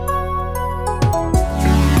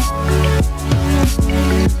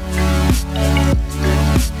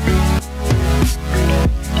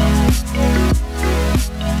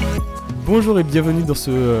Bonjour et bienvenue dans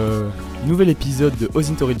ce nouvel épisode de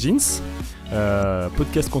OSINT Origins,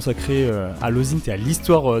 podcast consacré à l'OSINT et à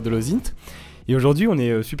l'histoire de l'OSINT. Et aujourd'hui, on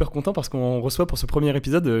est super content parce qu'on reçoit pour ce premier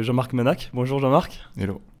épisode Jean-Marc Manach. Bonjour Jean-Marc.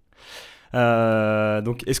 Hello.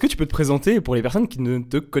 Donc, est-ce que tu peux te présenter pour les personnes qui ne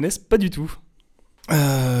te connaissent pas du tout ?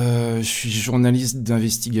 Je suis journaliste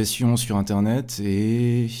d'investigation sur Internet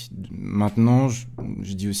et maintenant,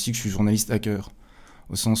 je dis aussi que je suis journaliste hacker.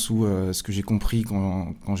 Au sens où ce que j'ai compris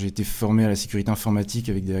quand j'ai été formé à la sécurité informatique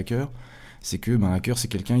avec des hackers, c'est que un hacker, c'est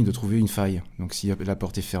quelqu'un, il doit trouver une faille. Donc si la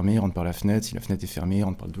porte est fermée, il rentre par la fenêtre. Si la fenêtre est fermée, il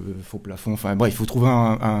rentre par le faux plafond. Enfin bref, il faut trouver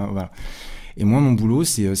voilà. Et moi, mon boulot,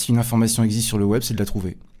 c'est si une information existe sur le web, c'est de la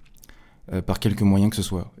trouver. Par quelque moyen que ce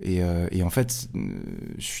soit. Et en fait,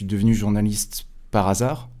 je suis devenu journaliste par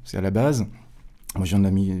hasard. C'est à la base. Moi,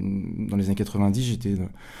 dans les années 90, j'étais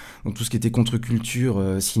dans tout ce qui était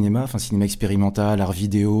contre-culture, cinéma expérimental, art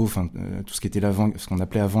vidéo, tout ce qui était ce qu'on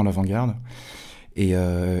appelait avant l'avant-garde. Et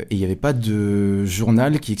il n'y avait pas de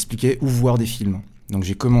journal qui expliquait où voir des films. Donc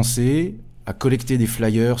j'ai commencé à collecter des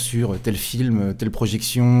flyers sur tel film, telle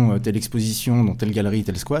projection, telle exposition, dans telle galerie,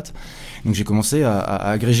 tel squat. Donc j'ai commencé à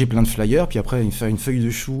agréger plein de flyers, puis après faire une feuille de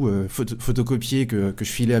chou photocopiée que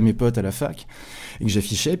je filais à mes potes à la fac et que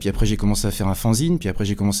j'affichais. Puis après j'ai commencé à faire un fanzine, puis après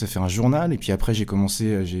j'ai commencé à faire un journal, et puis après j'ai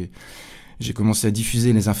commencé à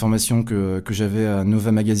diffuser les informations que j'avais à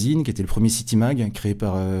Nova Magazine, qui était le premier City Mag créé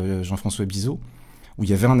par Jean-François Bizot, où il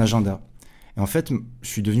y avait un agenda. Et en fait, je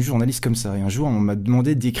suis devenu journaliste comme ça. Et un jour, on m'a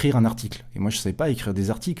demandé d'écrire un article. Et moi, je ne savais pas écrire des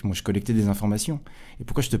articles. Moi, je collectais des informations. Et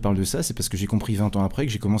pourquoi je te parle de ça ? C'est parce que j'ai compris 20 ans après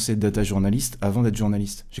que j'ai commencé à être data journaliste avant d'être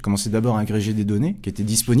journaliste. J'ai commencé d'abord à agréger des données qui étaient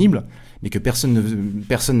disponibles, mais que personne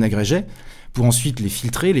n'agrégeait, pour ensuite les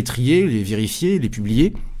filtrer, les trier, les vérifier, les publier.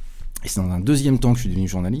 Et c'est dans un deuxième temps que je suis devenu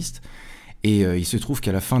journaliste. Et il se trouve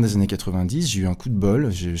qu'à la fin des années 90, j'ai eu un coup de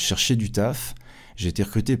bol. Je cherchais du taf. J'ai été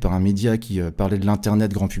recruté par un média qui parlait de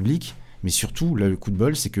l'Internet grand public. Mais surtout, là, le coup de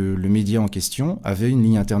bol, c'est que le média en question avait une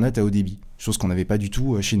ligne Internet à haut débit, chose qu'on n'avait pas du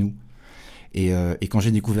tout chez nous. Et quand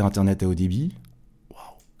j'ai découvert Internet à haut débit,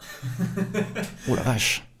 waouh, oh la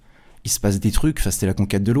vache, il se passe des trucs. Enfin, c'était la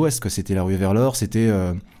conquête de l'Ouest, quoi. C'était la ruée vers l'or.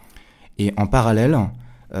 Et en parallèle,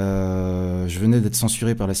 je venais d'être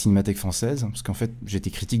censuré par la Cinémathèque française, parce qu'en fait,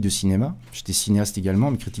 j'étais critique de cinéma. J'étais cinéaste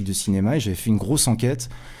également, mais critique de cinéma, et j'avais fait une grosse enquête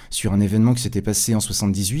sur un événement qui s'était passé en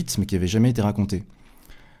 78, mais qui n'avait jamais été raconté.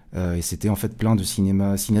 Et c'était en fait plein de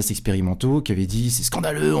cinéastes expérimentaux qui avaient dit c'est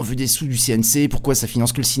scandaleux, on veut des sous du CNC, pourquoi ça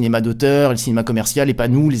finance que le cinéma d'auteur, le cinéma commercial et pas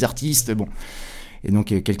nous, les artistes, bon. Et donc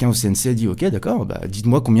quelqu'un au CNC a dit ok d'accord,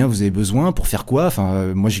 dites-moi combien vous avez besoin pour faire quoi,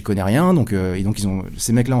 moi j'y connais rien, et donc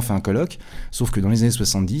ces mecs-là ont fait un colloque, sauf que dans les années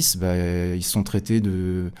 70, ils se sont traités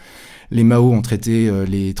les Mao ont traité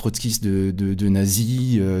les trotskistes de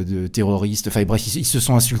nazis, de terroristes, bref, ils se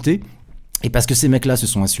sont insultés. Et parce que ces mecs-là se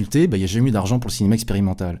sont insultés, il n'y a jamais eu d'argent pour le cinéma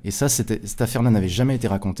expérimental. Et ça, cette affaire-là n'avait jamais été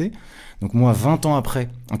racontée. Donc moi, 20 ans après,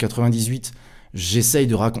 en 98, j'essaye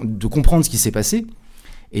de comprendre ce qui s'est passé.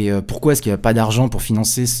 Et pourquoi est-ce qu'il n'y a pas d'argent pour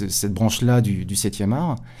financer cette branche-là du 7e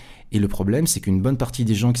art ? Et le problème, c'est qu'une bonne partie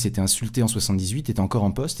des gens qui s'étaient insultés en 78 étaient encore en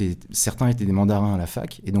poste, et certains étaient des mandarins à la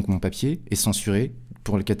fac. Et donc mon papier est censuré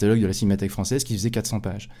pour le catalogue de la Cinémathèque française qui faisait 400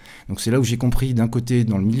 pages. Donc c'est là où j'ai compris, d'un côté,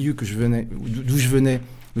 dans le milieu d'où je venais,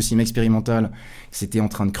 le cinéma expérimental, c'était en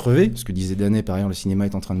train de crever, ce que disait Danet par ailleurs, le cinéma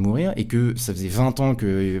est en train de mourir, et que ça faisait 20 ans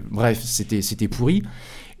que, bref, c'était pourri,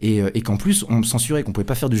 et qu'en plus, on me censurait, qu'on pouvait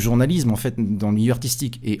pas faire de journalisme, en fait, dans le milieu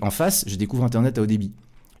artistique. Et en face, je découvre Internet à haut débit,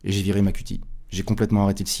 et j'ai viré ma cutie. J'ai complètement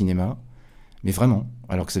arrêté le cinéma, mais vraiment,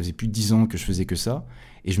 alors que ça faisait plus de 10 ans que je faisais que ça,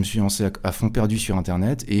 et je me suis lancé à fond perdu sur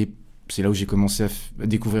Internet, et c'est là où j'ai commencé à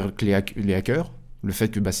découvrir les hackers, le fait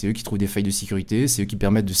que c'est eux qui trouvent des failles de sécurité, c'est eux qui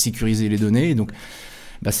permettent de sécuriser les données, et donc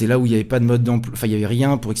c'est là où il n'y avait pas de mode d'emploi, il n'y avait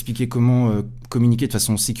rien pour expliquer comment communiquer de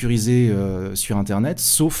façon sécurisée sur Internet,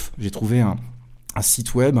 sauf j'ai trouvé un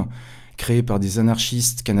site web créé par des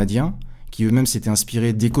anarchistes canadiens qui eux-mêmes s'étaient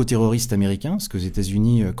inspirés d'éco-terroristes américains, parce qu'aux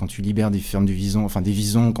États-Unis, quand tu libères des fermes de visons, des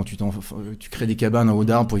visons, quand tu crées des cabanes en haut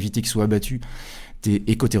d'arbres pour éviter qu'ils soient abattus, t'es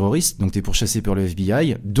éco-terroriste, donc t'es pourchassé par le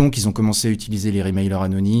FBI. Donc ils ont commencé à utiliser les remailers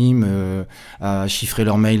anonymes, à chiffrer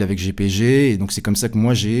leurs mails avec GPG, et donc c'est comme ça que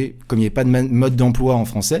moi comme il n'y avait pas de mode d'emploi en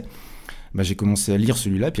français, j'ai commencé à lire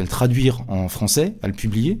celui-là, puis à le traduire en français, à le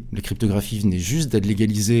publier. La cryptographie venait juste d'être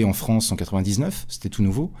légalisée en France en 99, c'était tout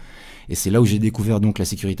nouveau. Et c'est là où j'ai découvert donc la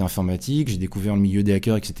sécurité informatique, j'ai découvert le milieu des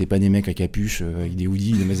hackers et que c'était pas des mecs à capuche avec des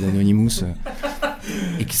hoodies, des masques d'Anonymous.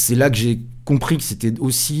 Et que c'est là que j'ai compris que c'était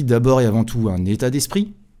aussi d'abord et avant tout un état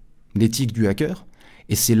d'esprit, l'éthique du hacker.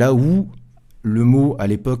 Et c'est là où le mot à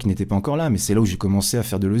l'époque n'était pas encore là, mais c'est là où j'ai commencé à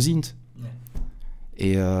faire de l'OSINT.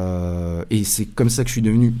 Et c'est comme ça que je suis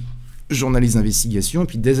devenu journaliste d'investigation. Et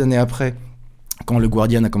puis des années après, quand le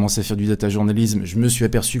Guardian a commencé à faire du data journalisme, je me suis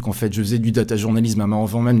aperçu qu'en fait, je faisais du data journalisme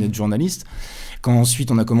avant même d'être journaliste. Quand ensuite,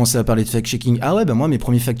 on a commencé à parler de fact-checking, moi, mes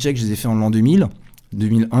premiers fact-checks, je les ai faits en l'an 2000,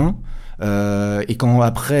 2001. Et quand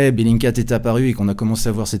après Bellingcat est apparu et qu'on a commencé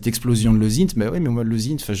à voir cette explosion de l'OSINT, mais moi,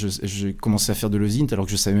 l'OSINT, j'ai commencé à faire de l'OSINT alors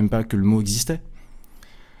que je savais même pas que le mot existait.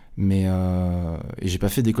 Mais et j'ai pas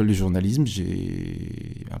fait d'école de journalisme,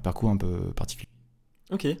 j'ai un parcours un peu particulier.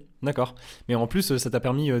 Ok, d'accord. Mais en plus, ça t'a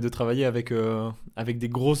permis de travailler avec des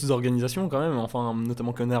grosses organisations quand même, enfin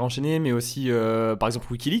notamment Canard Enchaîné, mais aussi par exemple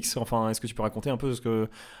Wikileaks. Enfin, est-ce que tu peux raconter un peu ce que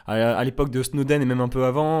à l'époque de Snowden et même un peu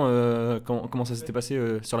avant, comment ça s'était passé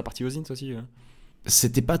sur la partie OSINT aussi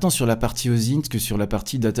C'était pas tant sur la partie OSINT que sur la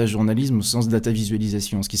partie data journalisme au sens data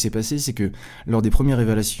visualisation. Ce qui s'est passé, c'est que lors des premières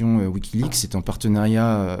révélations Wikileaks, c'était en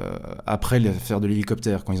partenariat après l'affaire de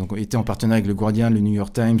l'hélicoptère, quand ils ont été en partenariat avec le Guardian, le New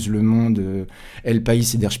York Times, Le Monde, El País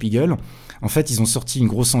et Der Spiegel. En fait, ils ont sorti une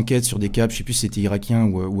grosse enquête sur des câbles, je sais plus si c'était irakien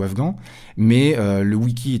ou afghan, mais le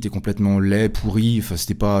wiki était complètement laid, pourri, enfin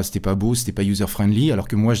c'était pas beau, c'était pas user-friendly, alors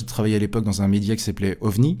que moi, j'ai travaillé à l'époque dans un média qui s'appelait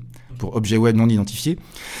OVNI, pour Objet Web Non Identifié.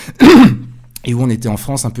 Et où on était en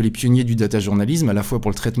France un peu les pionniers du data journalisme, à la fois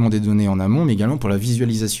pour le traitement des données en amont, mais également pour la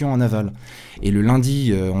visualisation en aval. Et le lundi,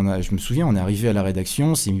 je me souviens, on est arrivé à la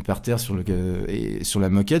rédaction, on s'est mis par terre sur la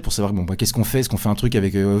moquette pour savoir qu'est-ce qu'on fait, est-ce qu'on fait un truc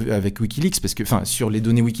avec Wikileaks, sur les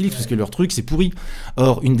données Wikileaks, parce que leur truc c'est pourri.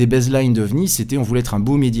 Or, une des baselines d'OVNI, c'était on voulait être un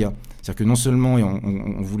beau média. C'est-à-dire que non seulement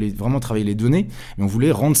on voulait vraiment travailler les données, mais on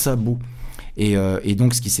voulait rendre ça beau. Et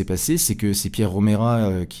donc, ce qui s'est passé, c'est que c'est Pierre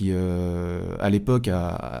Romera qui, à l'époque,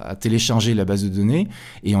 a téléchargé la base de données.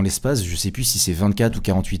 Et en l'espace, je ne sais plus si c'est 24 ou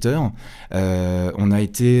 48 heures, on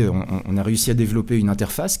a réussi à développer une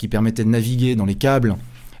interface qui permettait de naviguer dans les câbles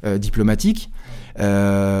diplomatiques,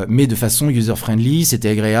 mais de façon user-friendly, c'était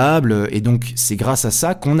agréable. Et donc, c'est grâce à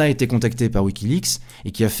ça qu'on a été contacté par Wikileaks et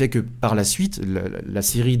qui a fait que par la suite, la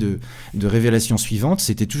série de révélations suivantes,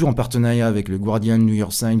 c'était toujours en partenariat avec le Guardian, New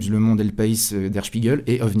York Times, Le Monde, El País, Der Spiegel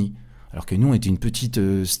et OVNI. Alors que nous, on était une petite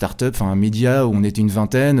start-up, un média où on était une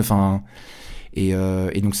vingtaine, et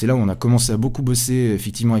donc c'est là où on a commencé à beaucoup bosser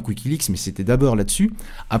effectivement avec Wikileaks, mais c'était d'abord là-dessus.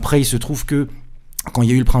 Après, il se trouve que quand il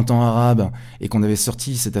y a eu le printemps arabe et qu'on avait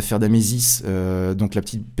sorti cette affaire d'Amésis, donc la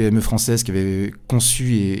petite PME française qui avait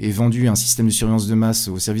conçu et vendu un système de surveillance de masse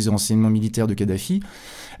au service de renseignement militaire de Kadhafi,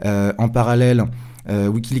 en parallèle,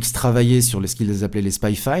 Wikileaks travaillait sur ce qu'ils appelaient les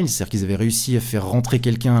spy files, c'est-à-dire qu'ils avaient réussi à faire rentrer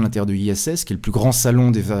quelqu'un à l'intérieur de l'ISS, qui est le plus grand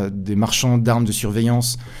salon des marchands d'armes de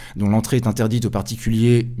surveillance, dont l'entrée est interdite aux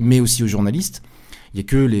particuliers, mais aussi aux journalistes. Il n'y a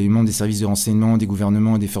que les membres des services de renseignement, des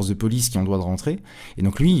gouvernements et des forces de police qui ont le droit de rentrer. Et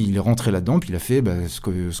donc lui, il est rentré là-dedans, puis il a fait ce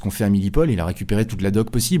qu'on fait à Millipol, il a récupéré toute la doc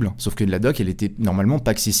possible. Sauf que la doc, elle était normalement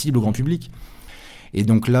pas accessible au grand public. Et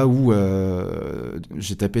donc là où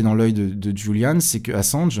j'ai tapé dans l'œil de Julian,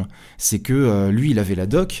 Assange, c'est que lui, il avait la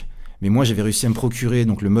doc, mais moi, j'avais réussi à me procurer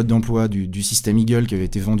donc, le mode d'emploi du système Eagle qui avait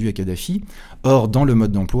été vendu à Kadhafi. Or, dans le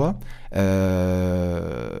mode d'emploi,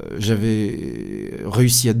 j'avais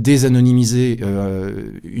réussi à désanonymiser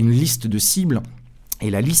une liste de cibles. Et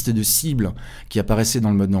la liste de cibles qui apparaissait dans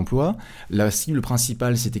le mode d'emploi, la cible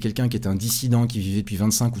principale, c'était quelqu'un qui était un dissident qui vivait depuis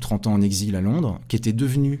 25 ou 30 ans en exil à Londres, qui était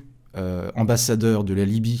devenu ambassadeur de la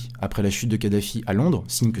Libye après la chute de Kadhafi à Londres,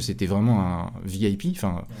 signe que c'était vraiment un VIP.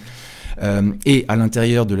 Et à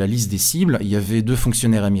l'intérieur de la liste des cibles, il y avait 2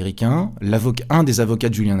 fonctionnaires américains, un des avocats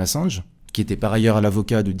de Julian Assange, qui était par ailleurs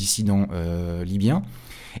l'avocat de dissidents libyens,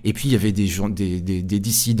 et puis il y avait des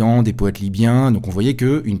dissidents, des poètes libyens, donc on voyait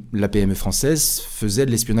que la PME française faisait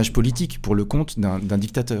de l'espionnage politique pour le compte d'un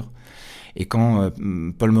dictateur. Et quand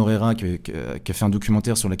Paul Moreira, qui a fait un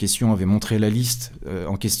documentaire sur la question, avait montré la liste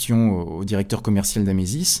en question au directeur commercial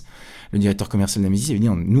d'Amésis, le directeur commercial d'Amésis avait dit «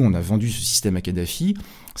 Nous, on a vendu ce système à Kadhafi,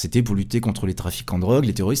 c'était pour lutter contre les trafiquants de drogue,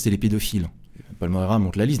 les terroristes et les pédophiles. » Paul Moreira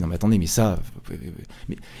montre la liste. « Non mais attendez, mais ça... »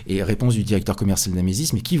 Et réponse du directeur commercial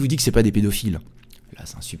d'Amésis « Mais qui vous dit que c'est pas des pédophiles ?» Là,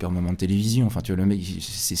 c'est un super moment de télévision. Enfin, tu vois, le mec,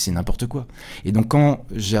 c'est n'importe quoi. Et donc, quand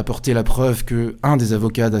j'ai apporté la preuve que un des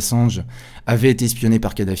avocats d'Assange avait été espionné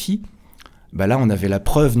par Kadhafi, là, on avait la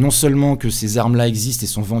preuve non seulement que ces armes-là existent et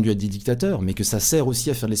sont vendues à des dictateurs, mais que ça sert aussi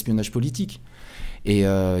à faire de l'espionnage politique. Et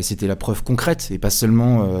c'était la preuve concrète et pas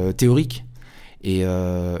seulement théorique. Et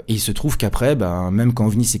il se trouve qu'après, même quand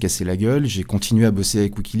OVNI s'est cassé la gueule, j'ai continué à bosser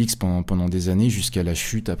avec Wikileaks pendant des années jusqu'à la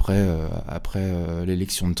chute après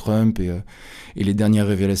l'élection de Trump et les dernières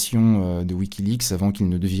révélations de Wikileaks avant qu'il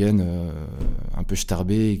ne devienne un peu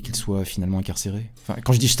starbé et qu'il soit finalement incarcéré. Enfin,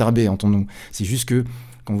 quand je dis starbé, entendons, c'est juste que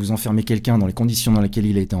quand vous enfermez quelqu'un dans les conditions dans lesquelles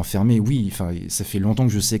il a été enfermé, oui, ça fait longtemps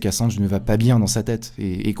que je sais qu'Assange ne va pas bien dans sa tête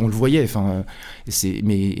et qu'on le voyait.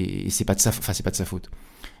 Mais c'est pas de sa faute.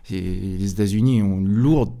 Et les États-Unis ont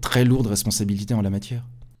une très lourde responsabilité en la matière.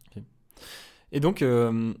 Et donc,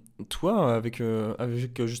 toi, avec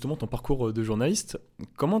justement ton parcours de journaliste,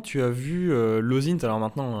 comment tu as vu l'OSINT, alors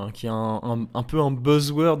maintenant, qui est un peu un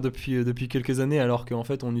buzzword depuis quelques années, alors qu'en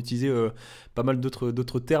fait on utilisait pas mal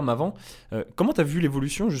d'autres termes avant. Comment tu as vu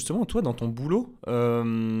l'évolution, justement, toi, dans ton boulot,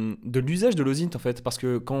 de l'usage de l'OSINT, en fait? Parce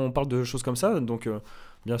que quand on parle de choses comme ça, donc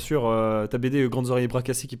bien sûr, ta BD Grandes oreilles et bras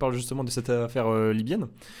cassés qui parle justement de cette affaire libyenne,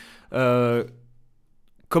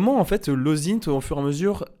 comment, en fait, l'OSINT, au fur et à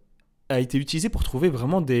mesure, a été utilisé pour trouver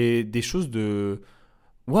vraiment des choses de...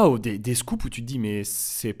 Waouh, des scoops où tu te dis, mais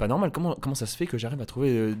c'est pas normal, comment ça se fait que j'arrive à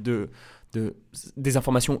trouver des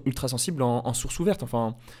informations ultra sensibles en source ouverte?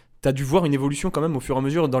 Enfin, t'as dû voir une évolution quand même au fur et à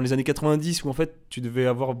mesure dans les années 90 où en fait tu devais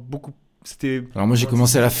avoir beaucoup... C'était... Alors moi j'ai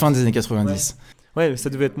commencé à la fin des années 90. Ouais, ça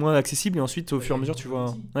devait être moins accessible et ensuite au fur et à mesure tu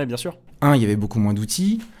vois... Ouais, bien sûr. Il y avait beaucoup moins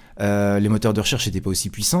d'outils, les moteurs de recherche n'étaient pas aussi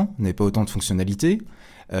puissants, n'avaient pas autant de fonctionnalités,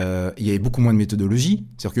 il y avait beaucoup moins de méthodologie,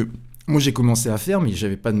 c'est-à-dire que moi, j'ai commencé à faire, mais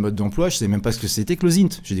j'avais pas de mode d'emploi, je savais même pas ce que c'était que l'OSINT.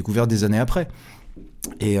 J'ai découvert des années après.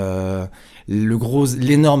 Et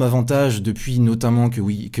l'énorme avantage depuis notamment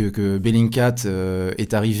que Bellingcat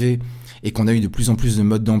est arrivé et qu'on a eu de plus en plus de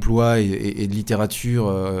modes d'emploi et de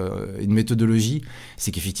littérature et de méthodologie,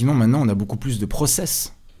 c'est qu'effectivement maintenant on a beaucoup plus de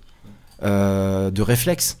process, de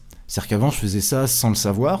réflexes. C'est-à-dire qu'avant je faisais ça sans le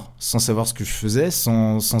savoir, sans savoir ce que je faisais,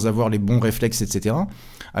 sans avoir les bons réflexes, etc.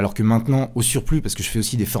 Alors que maintenant, au surplus, parce que je fais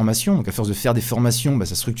aussi des formations, donc à force de faire des formations,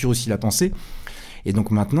 ça structure aussi la pensée. Et donc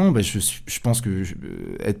maintenant, je pense que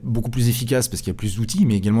être beaucoup plus efficace parce qu'il y a plus d'outils,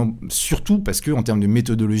 mais également, surtout parce que en termes de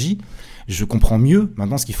méthodologie, je comprends mieux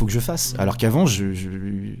maintenant ce qu'il faut que je fasse. Alors qu'avant,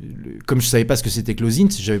 comme je savais pas ce que c'était que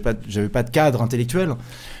l'OSINT, j'avais pas de cadre intellectuel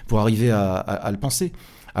pour arriver à le penser.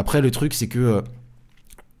 Après, le truc, c'est que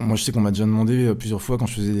moi, je sais qu'on m'a déjà demandé plusieurs fois quand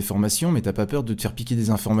je faisais des formations, mais t'as pas peur de te faire piquer des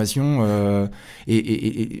informations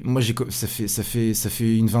et moi, ça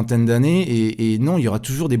fait une vingtaine d'années et non, il y aura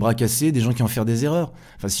toujours des bras cassés, des gens qui vont faire des erreurs.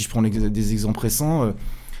 Enfin, si je prends des exemples récents,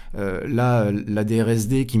 là, la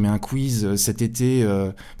DRSD qui met un quiz cet été,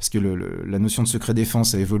 parce que la notion de secret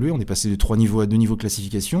défense a évolué, on est passé de 3 niveaux à 2 niveaux de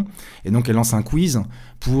classification, et donc elle lance un quiz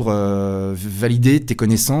pour valider tes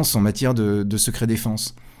connaissances en matière de secret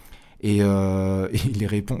défense. Et les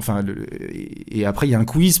réponses, et après il y a un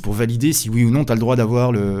quiz pour valider si oui ou non tu as le droit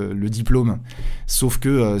d'avoir le diplôme. Sauf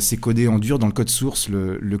que c'est codé en dur dans le code source,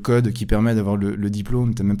 le code qui permet d'avoir le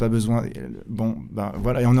diplôme, t'as même pas besoin. Bon,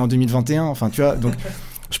 voilà, et on est en 2021, enfin tu vois, donc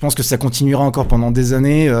je pense que ça continuera encore pendant des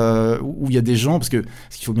années où il y a des gens, parce que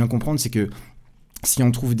ce qu'il faut bien comprendre, c'est que si on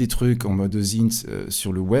trouve des trucs en mode OSINT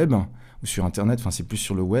sur le web, ou sur Internet, enfin c'est plus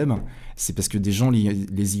sur le web, c'est parce que des gens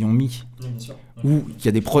les y ont mis. Oui, bien sûr. Ou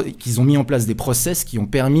qu'ils ont mis en place des process qui ont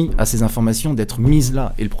permis à ces informations d'être mises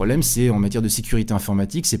là. Et le problème, c'est en matière de sécurité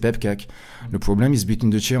informatique, c'est pepcac. Le problème is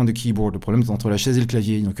between the chair and the keyboard. Le problème, c'est entre la chaise et le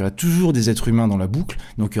clavier. Donc il y aura toujours des êtres humains dans la boucle.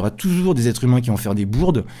 Donc il y aura toujours des êtres humains qui vont faire des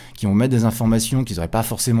bourdes, qui vont mettre des informations qu'ils n'auraient pas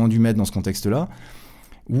forcément dû mettre dans ce contexte-là.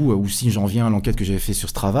 Ou si j'en viens à l'enquête que j'avais fait sur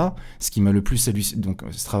Strava, ce qui m'a le plus halluciné. Donc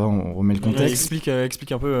Strava, on remet le contexte. Explique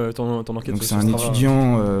un peu ton enquête. Donc sur c'est un Strava.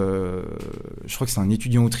 étudiant, je crois que c'est un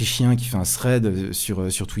étudiant autrichien qui fait un thread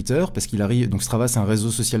sur Twitter, parce qu'il arrive. Donc Strava, c'est un réseau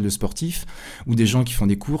social de sportifs où des gens qui font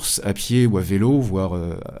des courses à pied ou à vélo, voire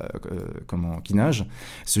qui nagent,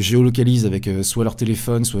 se géolocalisent avec soit leur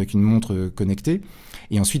téléphone, soit avec une montre connectée,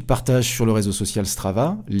 et ensuite partagent sur le réseau social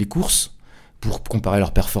Strava les courses, pour comparer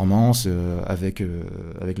leurs performances avec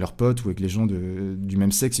leurs potes ou avec les gens du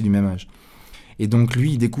même sexe et du même âge. Et donc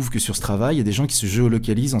lui, il découvre que sur ce travail, il y a des gens qui se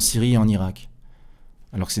géolocalisent en Syrie et en Irak.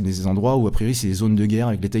 Alors que c'est des endroits où, a priori, c'est des zones de guerre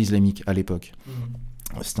avec l'État islamique à l'époque.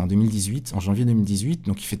 C'était en 2018, en janvier 2018.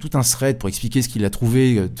 Donc il fait tout un thread pour expliquer ce qu'il a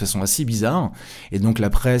trouvé de façon assez bizarre. Et donc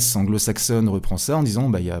la presse anglo-saxonne reprend ça en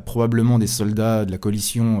disant il y a probablement des soldats de la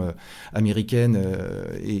coalition américaine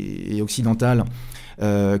et occidentale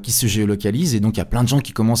qui se géolocalisent, et donc il y a plein de gens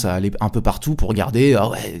qui commencent à aller un peu partout pour regarder,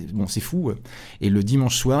 c'est fou. Et le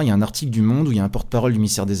dimanche soir, il y a un article du Monde où il y a un porte-parole du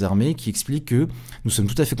ministère des Armées qui explique que nous sommes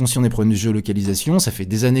tout à fait conscients des problèmes de géolocalisation, ça fait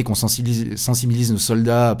des années qu'on sensibilise nos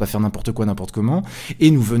soldats à pas faire n'importe quoi, n'importe comment, et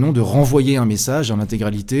nous venons de renvoyer un message à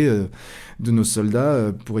l'intégralité de nos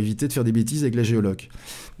soldats pour éviter de faire des bêtises avec la géoloc.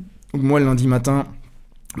 Moi, le lundi matin,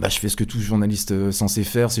 je fais ce que tout journaliste censé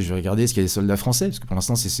faire, c'est je vais regarder est-ce qu'il y a des soldats français, parce que pour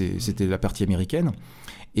l'instant c'était la partie américaine.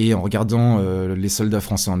 Et en regardant les soldats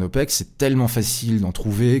français en OPEX, c'est tellement facile d'en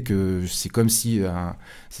trouver que c'est comme si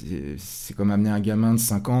c'est comme amener un gamin de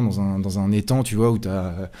 5 ans dans un étang, tu vois, où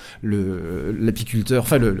t'as l'apiculteur,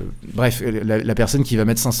 enfin bref, la personne qui va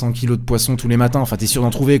mettre 500 kilos de poisson tous les matins, enfin t'es sûr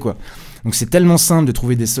d'en trouver, quoi. Donc c'est tellement simple de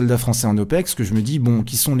trouver des soldats français en OPEX que je me dis, bon,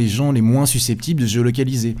 qui sont les gens les moins susceptibles de se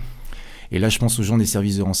géolocaliser? Et là, je pense aux gens des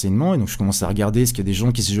services de renseignement, et donc je commence à regarder est-ce qu'il y a des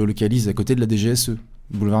gens qui se géolocalisent à côté de la DGSE,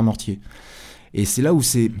 boulevard Mortier. Et c'est là où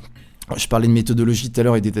je parlais de méthodologie tout à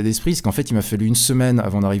l'heure et d'état d'esprit, c'est qu'en fait, il m'a fallu une semaine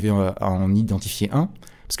avant d'arriver à en identifier un,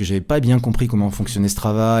 parce que j'avais pas bien compris comment fonctionnait ce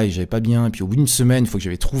travail, j'avais pas bien, et puis au bout d'une semaine, une fois que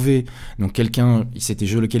j'avais trouvé, donc quelqu'un, il s'était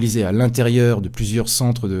géolocalisé à l'intérieur de plusieurs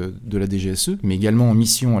centres de la DGSE, mais également en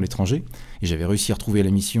mission à l'étranger, et j'avais réussi à retrouver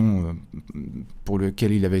la mission pour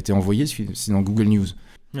laquelle il avait été envoyé, c'est dans Google News.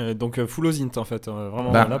 Donc full OSINT en fait,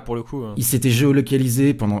 vraiment là pour le coup. Il s'était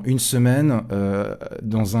géolocalisé pendant une semaine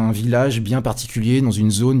dans un village bien particulier, dans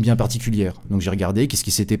une zone bien particulière. Donc j'ai regardé qu'est-ce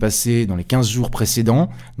qui s'était passé dans les 15 jours précédents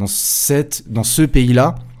dans ce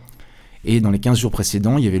pays-là. Et dans les 15 jours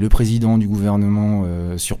précédents, il y avait le président du gouvernement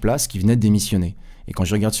sur place qui venait de démissionner. Et quand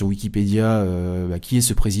je regarde sur Wikipédia qui est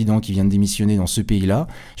ce président qui vient de démissionner dans ce pays-là,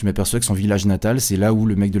 je m'aperçois que son village natal, c'est là où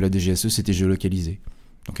le mec de la DGSE s'était géolocalisé.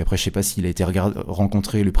 Donc après, je sais pas s'il a été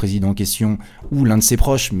rencontrer le président en question ou l'un de ses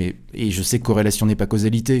proches, et je sais que corrélation n'est pas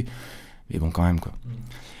causalité, mais bon, quand même, quoi.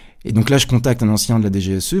 Et donc là, je contacte un ancien de la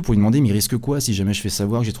DGSE pour lui demander, mais il risque quoi si jamais je fais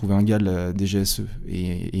savoir que j'ai trouvé un gars de la DGSE?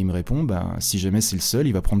 Et il me répond, si jamais c'est le seul,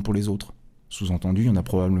 il va prendre pour les autres. Sous-entendu, il y en a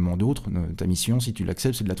probablement d'autres. Ta mission, si tu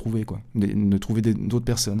l'acceptes, c'est de la trouver, quoi. De trouver d'autres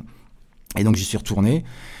personnes. Et donc j'y suis retourné.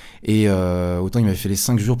 Et autant il m'avait fait les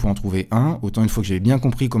 5 jours pour en trouver un, autant une fois que j'avais bien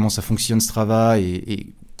compris comment ça fonctionne ce travail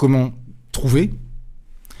et comment trouver,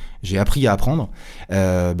 j'ai appris à apprendre,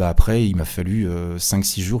 après il m'a fallu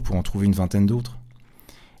 5-6 jours pour en trouver une vingtaine d'autres.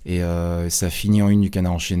 Et ça a fini en une du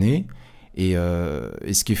Canard enchaîné. Et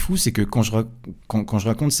ce qui est fou, c'est que quand je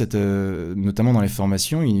raconte notamment dans les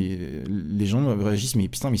formations, les gens réagissent, mais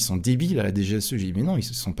putain, mais ils sont débiles à la DGSE. J'ai dit, mais non, ils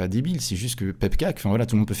ne sont pas débiles, c'est juste que pepcac, enfin voilà,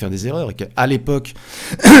 tout le monde peut faire des erreurs. Et qu'à l'époque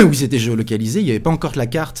où ils étaient géolocalisés, il n'y avait pas encore la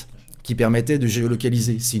carte qui permettait de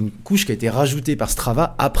géolocaliser. C'est une couche qui a été rajoutée par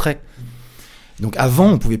Strava après. Donc avant,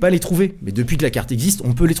 on ne pouvait pas les trouver, mais depuis que la carte existe,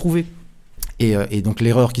 on peut les trouver. Et donc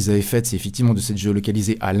l'erreur qu'ils avaient faite, c'est effectivement de s'être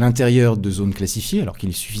géolocalisés à l'intérieur de zones classifiées, alors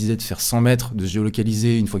qu'il suffisait de faire 100 mètres, de se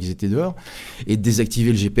géolocaliser une fois qu'ils étaient dehors, et de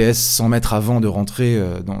désactiver le GPS 100 mètres avant de rentrer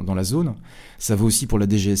dans la zone. Ça vaut aussi pour la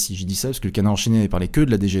DGSI. Je dis ça parce que le Canard enchaîné n'avait parlé que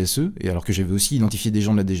de la DGSE, et alors que j'avais aussi identifié des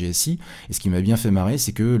gens de la DGSI. Et ce qui m'a bien fait marrer,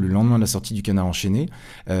 c'est que le lendemain de la sortie du Canard enchaîné,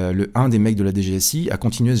 un des mecs de la DGSI a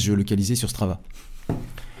continué à se géolocaliser sur Strava.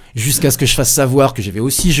 Jusqu'à ce que je fasse savoir que j'avais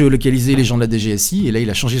aussi géolocalisé les gens de la DGSI, et là il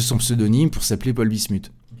a changé son pseudonyme pour s'appeler Paul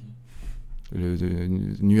Bismuth. Le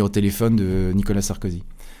numéro de téléphone de Nicolas Sarkozy.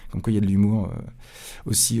 Comme quoi il y a de l'humour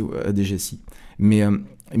aussi à DGSI. Mais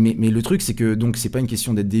le truc, c'est que donc c'est pas une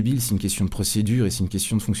question d'être débile, c'est une question de procédure et c'est une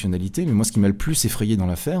question de fonctionnalité. Mais moi, ce qui m'a le plus effrayé dans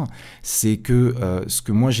l'affaire, c'est que ce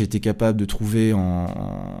que moi j'ai été capable de trouver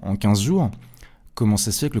en 15 jours, comment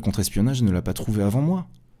ça se fait que le contre-espionnage ne l'a pas trouvé avant moi ?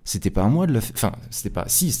 C'était pas à moi de la faire. Enfin,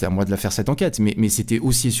 c'était à moi de la faire cette enquête, mais c'était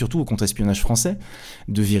aussi et surtout au contre-espionnage français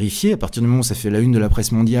de vérifier, à partir du moment où ça fait la une de la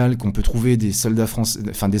presse mondiale, qu'on peut trouver des soldats français,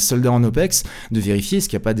 enfin des soldats en OPEX, de vérifier est-ce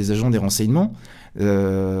qu'il n'y a pas des agents des renseignements.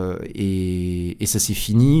 Et ça s'est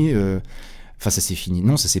fini. Enfin, ça s'est fini.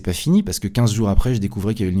 Non, ça s'est pas fini, parce que 15 jours après, je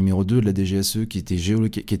découvrais qu'il y avait le numéro 2 de la DGSE qui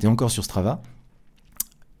était encore sur Strava.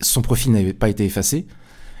 Son profil n'avait pas été effacé.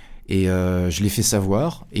 Et je l'ai fait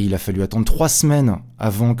savoir, et il a fallu attendre 3 semaines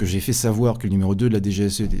avant que j'ai fait savoir que le numéro 2 de la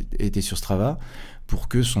DGSE était sur Strava pour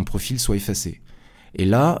que son profil soit effacé. Et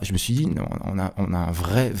là, je me suis dit, non, on a un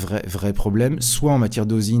vrai problème, soit en matière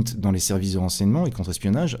d'OSINT dans les services de renseignement et de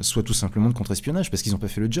contre-espionnage, soit tout simplement de contre-espionnage, parce qu'ils n'ont pas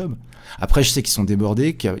fait le job. Après, je sais qu'ils sont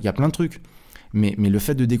débordés, qu'il y a plein de trucs. Mais le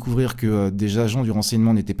fait de découvrir que des agents du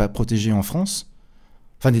renseignement n'étaient pas protégés en France,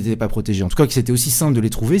 enfin n'étaient pas protégés, en tout cas que c'était aussi simple de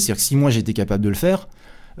les trouver, c'est-à-dire que si moi j'étais capable de le faire,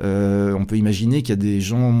 on peut imaginer qu'il y a des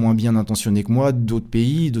gens moins bien intentionnés que moi, d'autres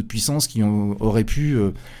pays, d'autres puissances qui auraient pu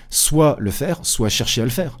soit le faire, soit chercher à le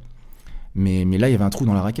faire. Mais là, il y avait un trou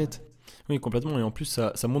dans la raquette. Oui, complètement. Et en plus,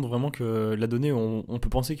 ça montre vraiment que la donnée, on peut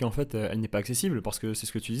penser qu'en fait, elle n'est pas accessible, parce que c'est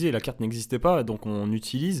ce que tu disais, la carte n'existait pas, donc on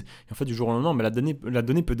utilise. Et en fait, du jour au lendemain, mais la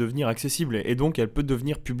donnée peut devenir accessible, et donc elle peut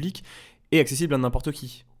devenir publique et accessible à n'importe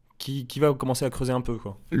qui va commencer à creuser un peu,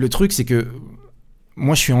 quoi. Le truc, c'est que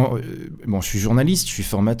moi, je suis journaliste, je suis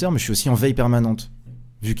formateur, mais je suis aussi en veille permanente.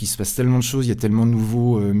 vu qu'il se passe tellement de choses, il y a tellement de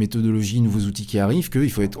nouveaux méthodologies, nouveaux outils qui arrivent,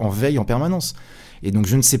 qu'il faut être en veille en permanence. Et donc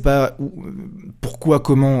je ne sais pas pourquoi,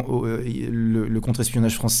 comment le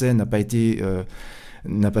contre-espionnage français n'a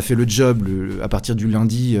pas fait le job à partir du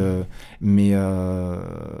lundi, mais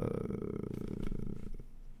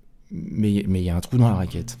il y a un trou dans la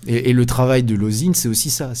raquette. Et le travail de l'OSINT, c'est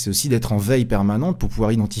aussi ça, c'est aussi d'être en veille permanente pour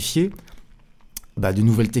pouvoir identifier de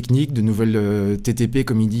nouvelles techniques, de nouvelles TTP,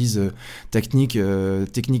 comme ils disent, tactiques,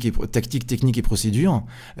 techniques et procédures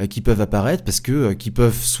qui peuvent apparaître parce que qui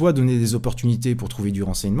peuvent soit donner des opportunités pour trouver du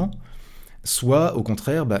renseignement, soit au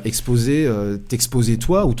contraire t'exposer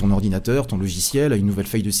toi ou ton ordinateur, ton logiciel à une nouvelle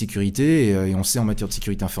faille de sécurité. Et on sait en matière de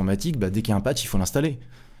sécurité informatique, dès qu'il y a un patch, il faut l'installer.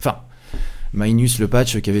 Enfin, Minus, le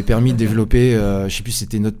patch qui avait permis de développer, je sais plus si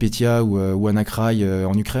c'était NotPetya ou WannaCry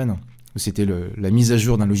en Ukraine. C'était la mise à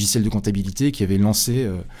jour d'un logiciel de comptabilité qui avait lancé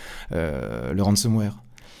le ransomware.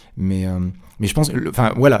 Mais je pense,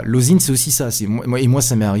 l'OSINT, c'est aussi ça. Moi,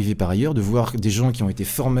 ça m'est arrivé par ailleurs de voir des gens qui ont été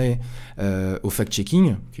formés au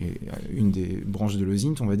fact-checking, qui est une des branches de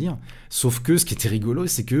l'OSINT, on va dire. Sauf que ce qui était rigolo,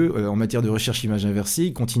 c'est que en matière de recherche image inversée,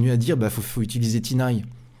 ils continuaient à dire faut utiliser TINAI.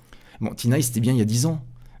 Bon, TINAI, c'était bien il y a 10 ans.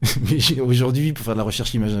 Mais aujourd'hui, pour faire de la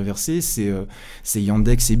recherche image inversée, c'est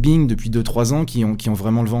Yandex et Bing depuis 2-3 ans qui ont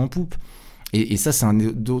vraiment le vent en poupe. Et ça, c'est un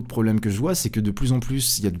autre problème que je vois, c'est que il y a de plus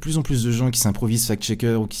en plus de gens qui s'improvisent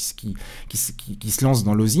fact-checker ou qui se lancent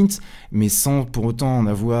dans l'OSINT, mais sans pour autant en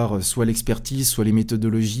avoir soit l'expertise, soit les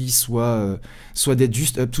méthodologies, soit d'être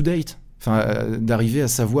juste up-to-date. Enfin, d'arriver à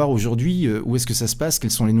savoir aujourd'hui où est-ce que ça se passe, quelles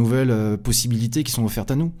sont les nouvelles possibilités qui sont offertes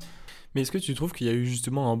à nous. Mais est-ce que tu trouves qu'il y a eu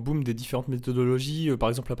justement un boom des différentes méthodologies, par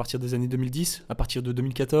exemple à partir des années 2010, à partir de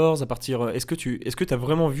 2014, est-ce que tu as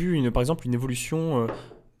vraiment vu par exemple une évolution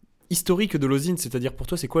historique de l'OSINT, c'est-à-dire pour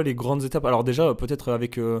toi c'est quoi les grandes étapes? Alors déjà peut-être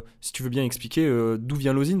avec, si tu veux bien expliquer d'où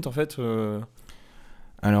vient l'OSINT en fait.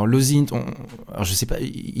 Alors l'OSINT, alors je sais pas,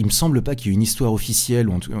 il me semble pas qu'il y ait une histoire officielle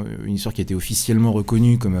ou en tout cas, une histoire qui a été officiellement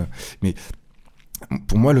reconnue comme, mais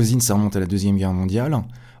pour moi l'OSINT ça remonte à la Deuxième Guerre mondiale.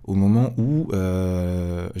 Au moment où,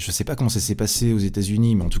 je ne sais pas comment ça s'est passé aux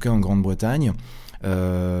États-Unis, mais en tout cas en Grande-Bretagne,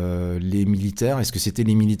 les militaires, est-ce que c'était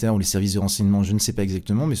les militaires ou les services de renseignement, je ne sais pas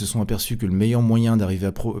exactement, mais se sont aperçus que le meilleur moyen d'arriver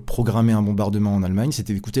à programmer un bombardement en Allemagne,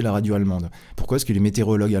 c'était d'écouter la radio allemande. Pourquoi ? Parce que les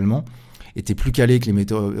météorologues allemands étaient plus calés que les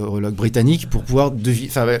météorologues britanniques pour pouvoir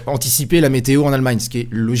anticiper la météo en Allemagne, ce qui est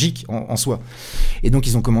logique en soi. Et donc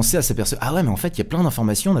ils ont commencé à s'apercevoir, ah ouais, mais en fait il y a plein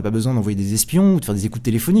d'informations, on n'a pas besoin d'envoyer des espions ou de faire des écoutes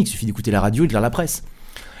téléphoniques, il suffit d'écouter la radio et de lire la presse.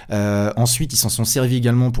 Ensuite, ils s'en sont servis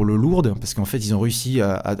également pour l'eau lourde, parce qu'en fait, ils ont réussi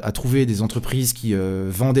à trouver des entreprises qui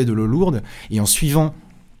vendaient de l'eau lourde, et en suivant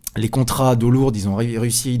les contrats d'eau lourde, ils ont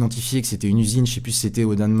réussi à identifier que c'était une usine, je ne sais plus si c'était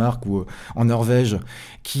au Danemark ou en Norvège,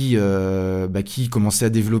 qui commençait à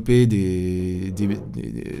développer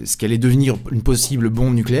ce qu'allait devenir une possible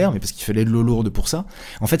bombe nucléaire, mais parce qu'il fallait de l'eau lourde pour ça.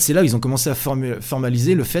 En fait, c'est là où ils ont commencé à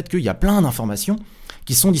formaliser le fait qu'il y a plein d'informations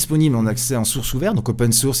qui sont disponibles en accès en source ouverte, donc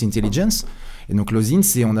open source intelligence. Et donc l'OSINT,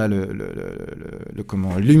 on a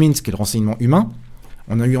l'UMINT, qui est le renseignement humain.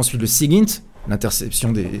 On a eu ensuite le SIGINT,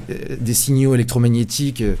 l'interception des signaux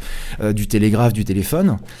électromagnétiques du télégraphe, du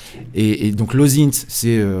téléphone. Et donc l'OSINT,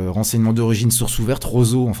 c'est renseignement d'origine source ouverte,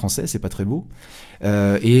 ROSO en français, c'est pas très beau.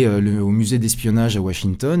 Au musée d'espionnage à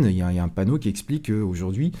Washington, il y a un panneau qui explique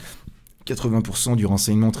qu'aujourd'hui, 80% du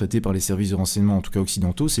renseignement traité par les services de renseignement, en tout cas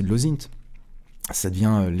occidentaux, c'est de l'OSINT. Ça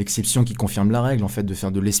devient l'exception qui confirme la règle, en fait, de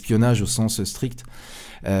faire de l'espionnage au sens strict.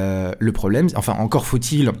 Le problème, enfin, encore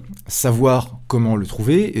faut-il savoir comment le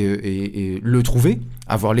trouver et le trouver,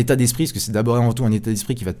 avoir l'état d'esprit, parce que c'est d'abord et avant tout un état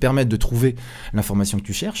d'esprit qui va te permettre de trouver l'information que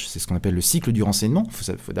tu cherches. C'est ce qu'on appelle le cycle du renseignement. Il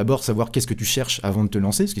faut d'abord savoir qu'est-ce que tu cherches avant de te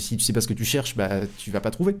lancer, parce que si tu sais pas ce que tu cherches, tu vas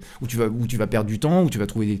pas trouver, ou tu vas perdre du temps, ou tu vas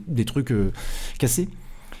trouver des trucs cassés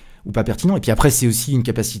ou pas pertinent. Et puis après, c'est aussi une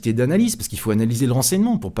capacité d'analyse, parce qu'il faut analyser le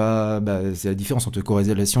renseignement pour pas... c'est la différence entre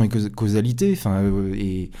corrélation et causalité,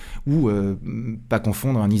 ou pas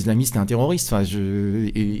confondre un islamiste et un terroriste,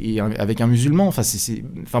 et avec un musulman,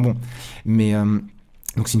 bon. Mais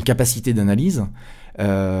donc c'est une capacité d'analyse,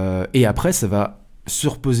 et après, ça va se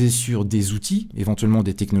reposer sur des outils, éventuellement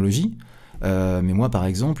des technologies. Mais moi, par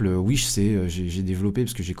exemple, oui, j'ai développé,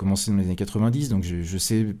 parce que j'ai commencé dans les années 90, donc je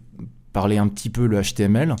sais parler un petit peu le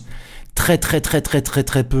HTML, très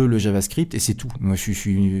peu le JavaScript, et c'est tout. Moi,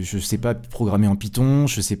 je sais pas programmer en Python,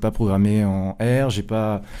 je sais pas programmer en R,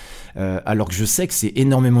 alors que je sais que c'est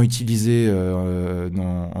énormément utilisé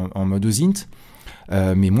en mode OSINT.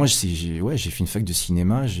 Mais moi, j'ai fait une fac de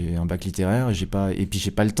cinéma, j'ai un bac littéraire, et puis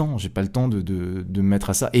j'ai pas le temps de me mettre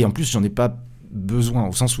à ça. Et en plus, j'en ai pas besoin,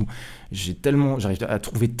 au sens où j'arrive à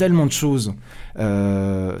trouver tellement de choses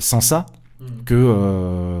sans ça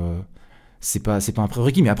que c'est pas un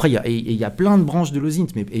prérequis. Mais après, il y a plein de branches de l'OSINT.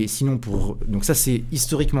 Et sinon, donc ça, c'est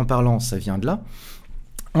historiquement parlant, ça vient de là.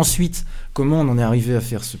 Ensuite, comment on en est arrivé à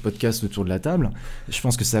faire ce podcast autour de la table ? Je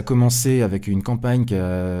pense que ça a commencé avec une campagne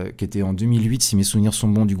qui était en 2008, si mes souvenirs sont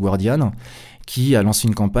bons, du Guardian, qui a lancé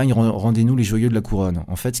une campagne « Rendez-nous les joyeux de la couronne ».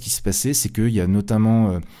 En fait, ce qui s'est passé, c'est qu'il y a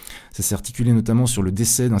notamment, ça s'est articulé notamment sur le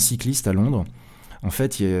décès d'un cycliste à Londres. En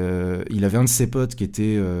fait, il avait un de ses potes qui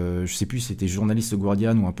était, je sais plus si c'était journaliste au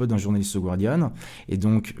Guardian ou un pote d'un journaliste au Guardian, et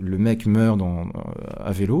donc le mec meurt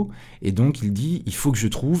à vélo, et donc il dit, il faut que je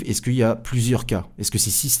trouve, est-ce qu'il y a plusieurs cas ? Est-ce que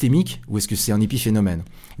c'est systémique ou est-ce que c'est un épiphénomène ?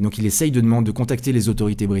 Et donc il essaye de contacter les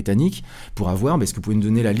autorités britanniques pour avoir, est-ce que vous pouvez me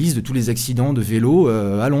donner la liste de tous les accidents de vélo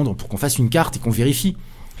à Londres, pour qu'on fasse une carte et qu'on vérifie ?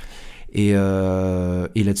 Et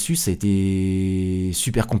là-dessus, ça a été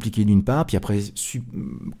super compliqué d'une part, puis après,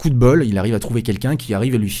 coup de bol, il arrive à trouver quelqu'un qui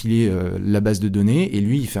arrive à lui filer la base de données, et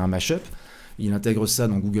lui, il fait un mash-up, il intègre ça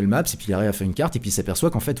dans Google Maps, et puis il arrive à faire une carte, et puis il s'aperçoit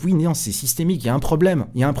qu'en fait, oui, non, c'est systémique, il y a un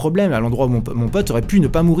problème à l'endroit où mon pote aurait pu ne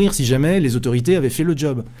pas mourir si jamais les autorités avaient fait le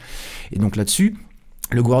job. Et donc là-dessus,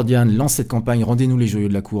 le Guardian lance cette campagne « Rendez-nous les joyeux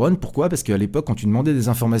de la couronne ». Pourquoi ? Parce qu'à l'époque, quand tu demandais des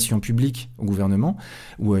informations publiques au gouvernement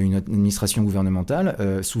ou à une administration gouvernementale,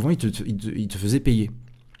 souvent, ils te faisaient payer.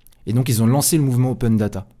 Et donc, ils ont lancé le mouvement Open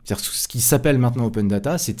Data. C'est-à-dire que ce qui s'appelle maintenant Open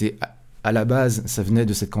Data, c'était à la base, ça venait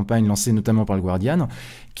de cette campagne lancée notamment par le Guardian,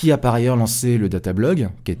 qui a par ailleurs lancé le Data Blog,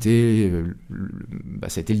 qui était,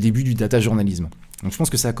 ça a été le début du data journalisme. Donc je pense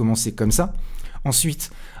que ça a commencé comme ça. Ensuite,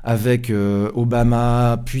 avec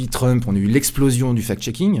Obama, puis Trump, on a eu l'explosion du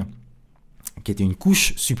fact-checking, qui était une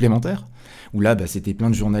couche supplémentaire, où là, c'était plein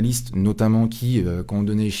de journalistes, notamment qui, quand on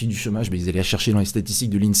donnait les chiffres du chômage, ils allaient chercher dans les statistiques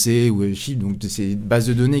de l'INSEE ou les chiffres, donc de ces bases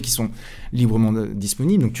de données qui sont librement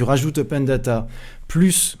disponibles. Donc tu rajoutes Open Data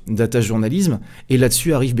plus data journalisme, et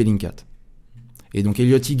là-dessus arrive Bellingcat. Et donc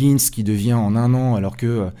Elliot Higgins qui devient en un an, alors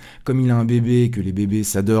que comme il a un bébé, que les bébés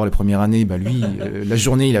s'adorent les premières années, lui, la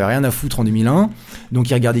journée, il avait rien à foutre en 2001. Donc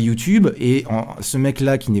il regardait YouTube, et ce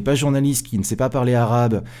mec-là qui n'est pas journaliste, qui ne sait pas parler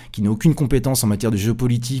arabe, qui n'a aucune compétence en matière de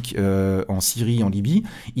géopolitique en Syrie, en Libye,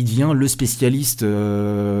 il devient le spécialiste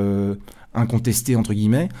incontesté entre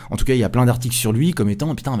guillemets. En tout cas, il y a plein d'articles sur lui comme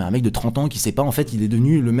étant mais un mec de 30 ans qui sait pas, en fait, il est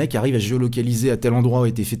devenu le mec qui arrive à géolocaliser à tel endroit où a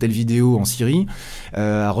été fait telle vidéo en Syrie,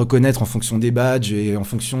 à reconnaître en fonction des badges et en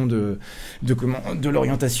fonction de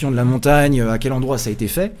l'orientation de la montagne à quel endroit ça a été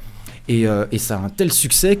fait. Et ça a un tel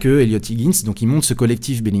succès que Elliot Higgins, donc il monte ce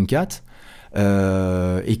collectif Bellingcat,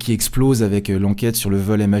 et qui explose avec l'enquête sur le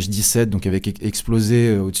vol MH17, donc avec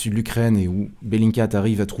explosé au-dessus de l'Ukraine, et où Bellingcat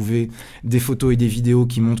arrive à trouver des photos et des vidéos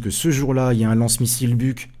qui montrent que ce jour-là, il y a un lance-missile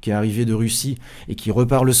Buk qui est arrivé de Russie et qui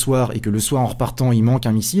repart le soir, et que le soir en repartant, il manque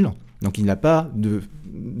un missile. Donc il n'a pas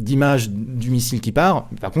d'image du missile qui part.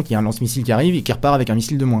 Par contre, il y a un lance-missile qui arrive et qui repart avec un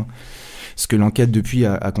missile de moins. Ce que l'enquête depuis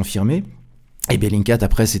a confirmé. Et Bellingcat,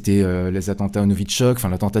 après, c'était les attentats au Novichok,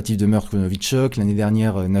 la tentative de meurtre au Novichok. L'année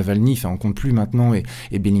dernière, Navalny, on compte plus maintenant.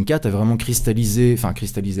 Et Bellingcat a vraiment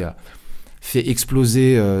a fait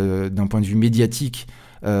exploser d'un point de vue médiatique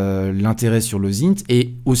l'intérêt sur l'OSINT,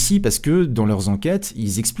 et aussi parce que dans leurs enquêtes,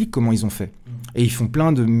 ils expliquent comment ils ont fait. Et ils font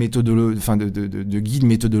plein de de guides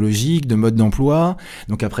méthodologiques, de modes d'emploi.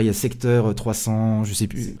 Donc après, il y a Secteur 300, je sais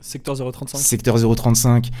plus. Secteur 035. Secteur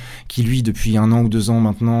 035, qui lui, depuis 1 an ou 2 ans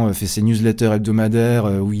maintenant, fait ses newsletters hebdomadaires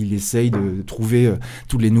où il essaye de trouver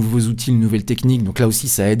tous les nouveaux outils, les nouvelles techniques. Donc là aussi,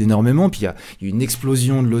 ça aide énormément. Puis il y a une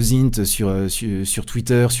explosion de l'OSINT sur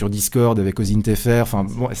Twitter, sur Discord avec OSINT.fr.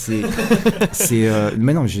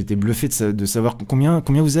 Mais non, j'ai été bluffé de savoir combien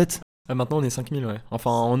vous êtes. Maintenant, on est 5000, ouais.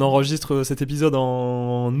 Enfin, on enregistre cet épisode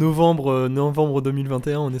en novembre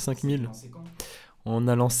 2021, on est 5000. On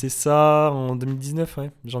a lancé ça en 2019,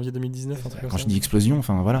 ouais. Janvier 2019, un truc comme ça. Quand je dis explosion,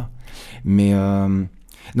 voilà. Mais...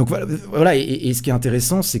 Donc voilà, et ce qui est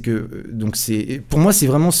intéressant, c'est que pour moi, c'est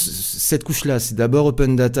vraiment cette couche-là. C'est d'abord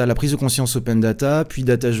Open Data, la prise de conscience Open Data, puis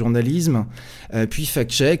Data Journalisme, puis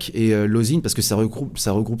Fact Check et l'OSINT, parce que ça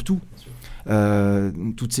regroupe tout.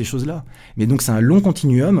 Toutes ces choses-là. Mais donc c'est un long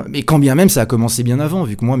continuum, mais quand bien même ça a commencé bien avant,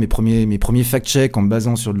 vu que moi mes premiers fact-checks en me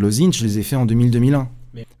basant sur de l'OSINT, je les ai fait en 2000-2001.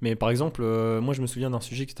 Mais par exemple, moi je me souviens d'un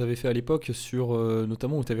sujet que tu avais fait à l'époque sur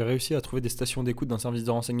notamment où tu avais réussi à trouver des stations d'écoute d'un service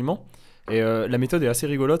de renseignement. Et la méthode est assez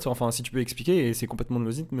rigolote, si tu peux expliquer, et c'est complètement de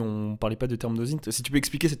l'OSINT, mais on parlait pas de termes d'OSINT. Si tu peux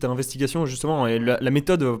expliquer cette investigation justement, et la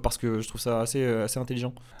méthode, parce que je trouve ça assez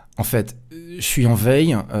intelligent. En fait, je suis en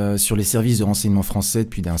veille sur les services de renseignement français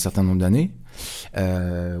depuis un certain nombre d'années,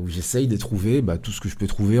 où j'essaye de trouver tout ce que je peux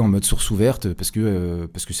trouver en mode source ouverte, parce que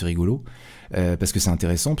c'est rigolo, parce que c'est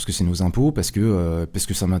intéressant, parce que c'est nos impôts, parce que parce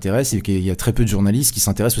que ça m'intéresse et qu'il y a très peu de journalistes qui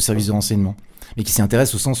s'intéressent aux services de renseignement. Mais qui s'y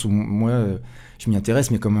intéressent au sens où moi, je m'y intéresse,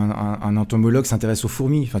 mais comme un entomologue s'intéresse aux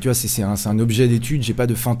fourmis. Enfin, tu vois, c'est un objet d'étude, j'ai pas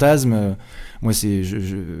de fantasme. Moi,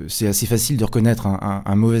 c'est assez facile de reconnaître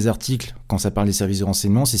un mauvais article quand ça parle des services de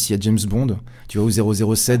renseignement, c'est s'il y a James Bond, tu vois,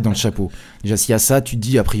 au 007 dans le chapeau. Déjà, s'il y a ça, tu te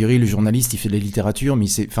dis, a priori, le journaliste, il fait de la littérature, mais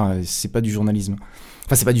c'est pas du journalisme.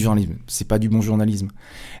 Enfin, c'est pas du journalisme, c'est pas du bon journalisme.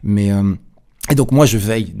 Mais... Et donc moi je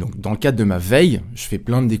veille. Donc dans le cadre de ma veille, je fais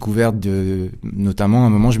plein de découvertes notamment à un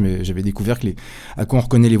moment j'avais découvert à quoi on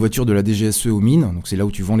reconnaît les voitures de la DGSE aux mines. Donc c'est là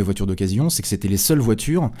où tu vends les voitures d'occasion, c'est que c'était les seules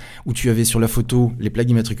voitures où tu avais sur la photo les plaques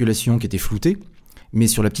d'immatriculation qui étaient floutées, mais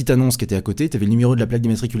sur la petite annonce qui était à côté, tu avais le numéro de la plaque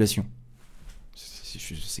d'immatriculation.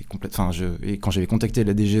 C'est complètement. Et quand j'avais contacté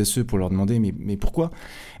la DGSE pour leur demander mais pourquoi,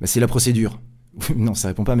 c'est la procédure. Non, ça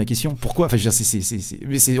répond pas à ma question. Pourquoi ? Enfin, je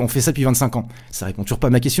veux dire, on fait ça depuis 25 ans. Ça répond toujours pas à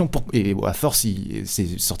ma question. Et à force,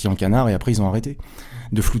 c'est sorti en canard et après, ils ont arrêté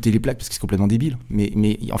de flouter les plaques parce que c'est complètement débile. Mais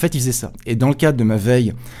en fait, ils faisaient ça. Et dans le cadre de ma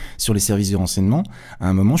veille sur les services de renseignement, à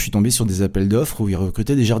un moment, je suis tombé sur des appels d'offres où ils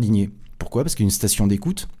recrutaient des jardiniers. Pourquoi ? Parce qu'une station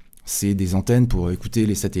d'écoute, c'est des antennes pour écouter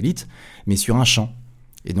les satellites, mais sur un champ.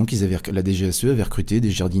 Et donc, la DGSE avait recruté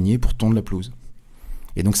des jardiniers pour tondre la pelouse.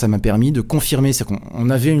 Et donc ça m'a permis de confirmer, c'est qu'on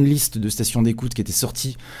avait une liste de stations d'écoute qui était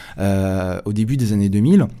sortie au début des années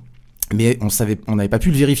 2000, mais on n'avait pas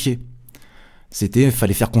pu le vérifier.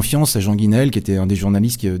 Fallait faire confiance à Jean Guinel, qui était un des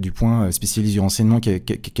journalistes du Point spécialisé du renseignement, qui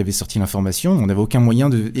avait sorti l'information. On n'avait aucun moyen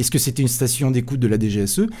est-ce que c'était une station d'écoute de la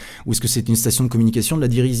DGSE ou est-ce que c'était une station de communication de la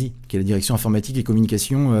DIRISI, qui est la direction informatique et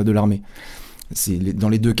communication de l'armée. Dans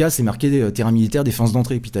les deux cas, c'est marqué terrain militaire, défense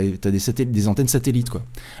d'entrée, puis t'as des antennes satellites, quoi.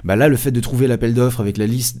 Là, le fait de trouver l'appel d'offres avec la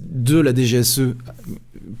liste de la DGSE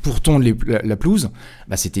pour tondre la pelouse,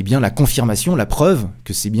 c'était bien la confirmation, la preuve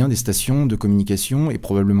que c'est bien des stations de communication et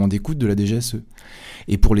probablement d'écoute de la DGSE.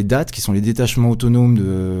 Et pour les dates, qui sont les détachements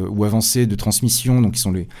autonomes ou avancés de transmission, donc qui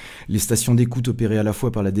sont les stations d'écoute opérées à la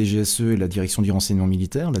fois par la DGSE et la Direction du renseignement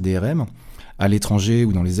militaire, la DRM, à l'étranger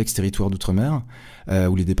ou dans les ex-territoires d'outre-mer,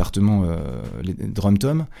 ou les départements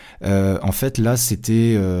Drum-Tom. En fait, là,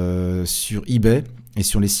 c'était sur eBay et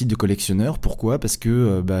sur les sites de collectionneurs. Pourquoi ? Parce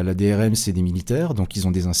que la DRM, c'est des militaires, donc ils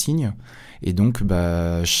ont des insignes. Et donc,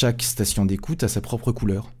 chaque station d'écoute a sa propre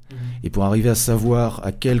couleur. Et pour arriver à savoir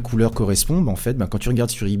à quelle couleur correspond, en fait, quand tu regardes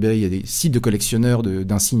sur eBay, il y a des sites de collectionneurs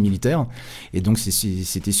d'insignes militaires. Et donc,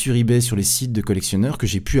 c'était sur eBay, sur les sites de collectionneurs, que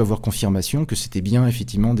j'ai pu avoir confirmation que c'était bien,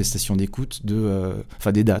 effectivement, des stations d'écoute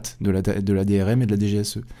des dates de la DRM et de la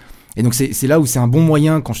DGSE. Et donc, c'est là où c'est un bon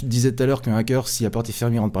moyen, quand je te disais tout à l'heure qu'un hacker, si la porte est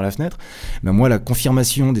fermée, rentre par la fenêtre. Moi, la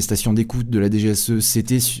confirmation des stations d'écoute de la DGSE,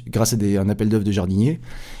 c'était grâce à un appel d'offres de jardinier.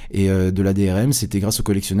 Et de la DRM, c'était grâce aux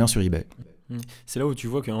collectionneurs sur eBay. C'est là où tu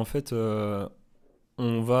vois qu'en fait,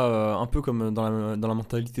 on va un peu comme dans la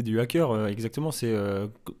mentalité du hacker, exactement, c'est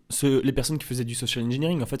les personnes qui faisaient du social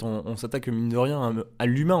engineering, en fait, on s'attaque mine de rien à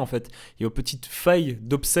l'humain, en fait, et aux petites failles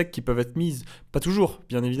d'obsèques qui peuvent être mises, pas toujours,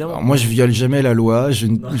 bien évidemment. Alors moi, je viole jamais la loi,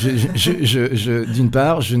 d'une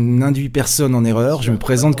part, je n'induis personne en erreur, je me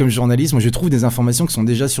présente comme journaliste, moi je trouve des informations qui sont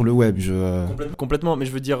déjà sur le web. Complètement, mais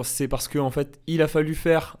je veux dire, c'est parce qu'en fait, il a fallu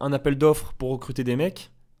faire un appel d'offres pour recruter des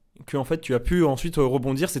mecs, que en fait tu as pu ensuite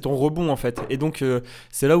rebondir, c'est ton rebond en fait, et donc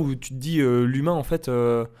c'est là où tu te dis l'humain en fait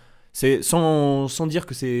c'est sans dire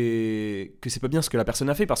que c'est pas bien ce que la personne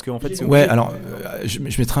a fait, parce qu'en fait c'est ouais, alors je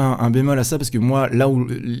mettrai un bémol à ça, parce que moi là où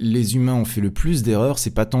les humains ont fait le plus d'erreurs,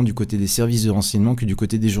 c'est pas tant du côté des services de renseignement que du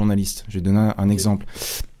côté des journalistes. Je vais donner un exemple.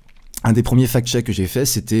 Un des premiers fact-checks que j'ai fait,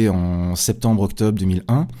 c'était en septembre-octobre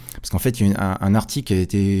 2001, parce qu'en fait, il y a eu un article qui avait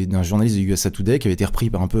été d'un journaliste de USA Today qui avait été repris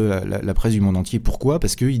par un peu la presse du monde entier. Pourquoi ?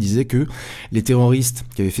 Parce qu'il disait que les terroristes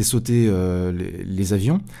qui avaient fait sauter les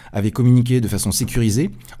avions avaient communiqué de façon sécurisée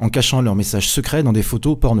en cachant leurs messages secrets dans des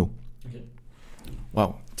photos porno.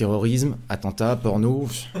 Waouh, terrorisme, attentat, porno,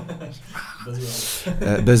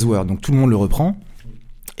 buzzword. Donc tout le monde le reprend.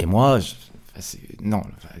 Et moi,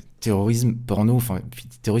 terrorisme, porno,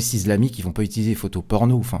 terroristes islamiques, ils vont pas utiliser des photos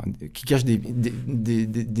porno, qui cachent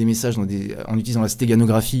des messages en utilisant la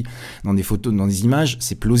stéganographie dans des photos, dans des images,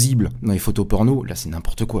 c'est plausible. Dans les photos porno, là, c'est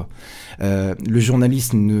n'importe quoi. Le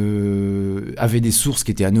journaliste avait des sources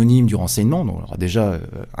qui étaient anonymes du renseignement, donc alors déjà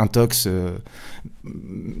intox,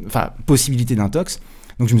 possibilité d'intox.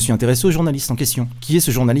 Donc je me suis intéressé au journaliste en question. Qui est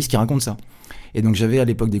ce journaliste qui raconte ça ? Et donc j'avais à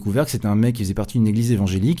l'époque découvert que c'était un mec qui faisait partie d'une église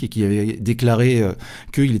évangélique et qui avait déclaré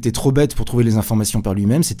qu'il était trop bête pour trouver les informations par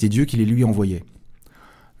lui-même, c'était Dieu qui les lui envoyait.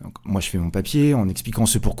 Donc, moi, je fais mon papier en expliquant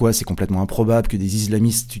ce pourquoi c'est complètement improbable que des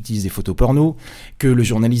islamistes utilisent des photos porno, que le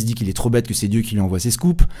journaliste dit qu'il est trop bête, que c'est Dieu qui lui envoie ses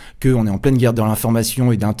scoops, qu'on est en pleine guerre de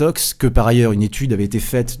l'information et d'intox, que par ailleurs une étude avait été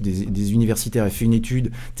faite, des universitaires avaient fait une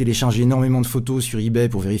étude, téléchargé énormément de photos sur eBay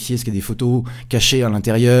pour vérifier ce qu'il y a des photos cachées à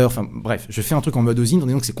l'intérieur. Enfin bref, je fais un truc en mode OSINT en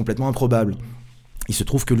disant que c'est complètement improbable. Il se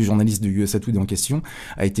trouve que le journaliste de USA Today en question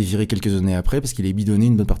a été viré quelques années après parce qu'il a bidonné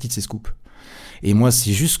une bonne partie de ses scoops. Et moi,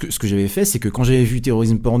 c'est juste ce que j'avais fait, c'est que quand j'avais vu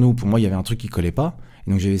terrorisme porno, pour moi, il y avait un truc qui collait pas. Et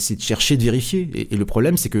donc, j'avais essayé de chercher, de vérifier. Et le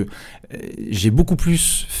problème, c'est que j'ai beaucoup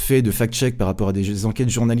plus fait de fact-check par rapport à des enquêtes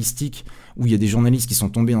journalistiques où il y a des journalistes qui sont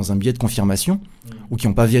tombés dans un biais de confirmation ou qui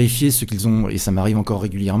n'ont pas vérifié ce qu'ils ont, et ça m'arrive encore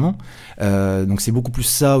régulièrement. Donc, c'est beaucoup plus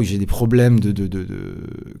ça où j'ai des problèmes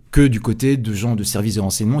que du côté de gens de services de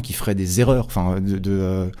renseignement qui feraient des erreurs. Enfin,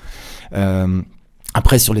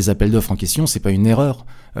 après, sur les appels d'offres en question, c'est pas une erreur.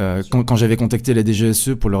 Quand j'avais contacté la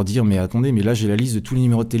DGSE pour leur dire, mais attendez, mais là j'ai la liste de tous les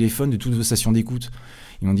numéros de téléphone de toutes vos stations d'écoute.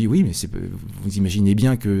 Ils m'ont dit, oui, mais vous imaginez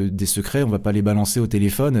bien que des secrets, on va pas les balancer au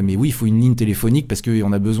téléphone, mais oui, il faut une ligne téléphonique parce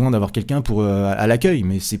qu'on a besoin d'avoir quelqu'un à l'accueil,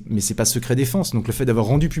 mais c'est pas secret défense. Donc le fait d'avoir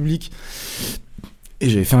rendu public, et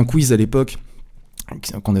j'avais fait un quiz à l'époque,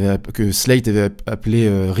 que Slate avait appelé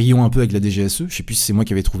Rions un peu avec la DGSE, je sais plus si c'est moi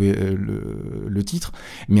qui avais trouvé le titre,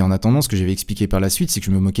 mais en attendant, ce que j'avais expliqué par la suite, c'est que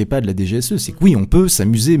je me moquais pas de la DGSE, c'est que oui, on peut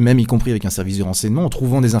s'amuser, même y compris avec un service de renseignement, en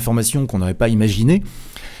trouvant des informations qu'on n'aurait pas imaginées,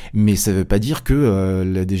 mais ça veut pas dire que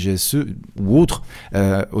la DGSE ou autre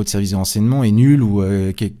service de renseignement est nul ou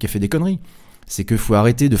qui a fait des conneries. C'est qu'il faut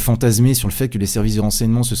arrêter de fantasmer sur le fait que les services de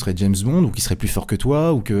renseignement ce serait James Bond ou qu'ils seraient plus forts que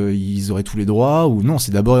toi ou qu'ils auraient tous les droits ou non,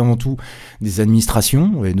 c'est d'abord et avant tout des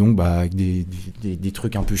administrations et donc avec des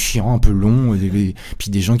trucs un peu chiants, un peu longs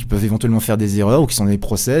puis des gens qui peuvent éventuellement faire des erreurs ou qui sont dans des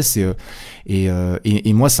process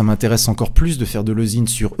et moi ça m'intéresse encore plus de faire de l'OSINT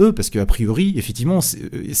sur eux parce qu'a priori effectivement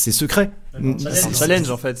c'est secret. C'est un challenge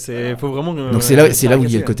en fait, faut vraiment donc c'est là où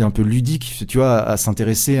il y a le côté un peu ludique, tu vois, à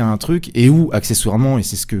s'intéresser à un truc et où accessoirement, et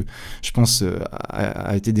c'est ce que je pense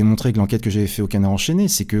a été démontré avec l'enquête que j'avais fait au Canard enchaîné,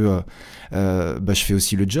 c'est que je fais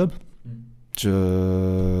aussi le job.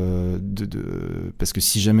 Parce que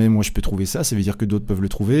si jamais moi je peux trouver ça veut dire que d'autres peuvent le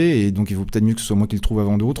trouver et donc il vaut peut-être mieux que ce soit moi qui le trouve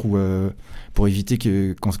avant d'autres ou pour éviter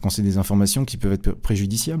quand c'est des informations qui peuvent être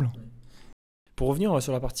préjudiciables. Pour revenir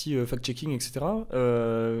sur la partie fact-checking, etc.,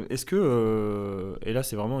 est-ce que, et là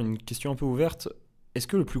c'est vraiment une question un peu ouverte, est-ce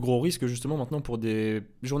que le plus gros risque justement maintenant pour des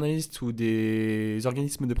journalistes ou des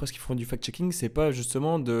organismes de presse qui font du fact-checking, c'est pas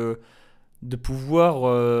justement de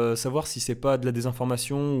pouvoir savoir si c'est pas de la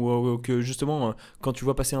désinformation ou que justement quand tu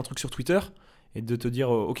vois passer un truc sur Twitter et de te dire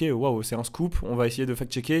ok waouh c'est un scoop, on va essayer de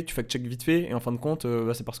fact-checker, tu fact-check vite fait et en fin de compte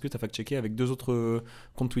c'est parce que tu as fact-checké avec deux autres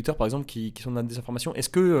comptes Twitter par exemple qui sont dans la désinformation. Est-ce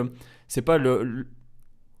que c'est pas le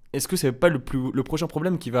prochain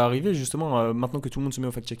problème qui va arriver justement maintenant que tout le monde se met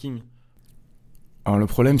au fact-checking? Alors le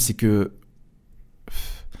problème c'est que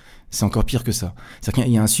c'est encore pire que ça. C'est-à-dire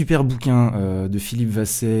qu'il y a un super bouquin de Philippe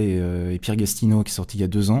Vasset et Pierre Gastineau qui est sorti il y a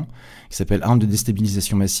 2 ans, qui s'appelle Armes de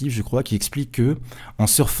déstabilisation massive, je crois, qui explique que en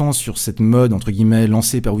surfant sur cette mode, entre guillemets,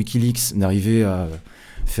 lancée par Wikileaks, d'arriver à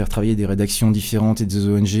faire travailler des rédactions différentes et des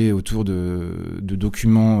ONG autour de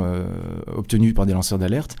documents obtenus par des lanceurs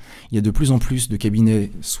d'alerte, il y a de plus en plus de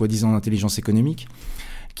cabinets soi-disant d'intelligence économique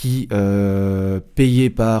qui, payés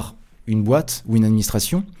par une boîte ou une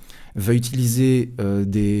administration, va utiliser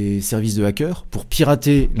des services de hackers pour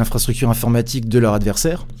pirater l'infrastructure informatique de leur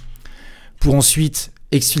adversaire, pour ensuite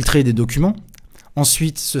exfiltrer des documents,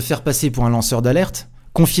 ensuite se faire passer pour un lanceur d'alerte,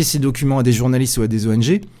 confier ces documents à des journalistes ou à des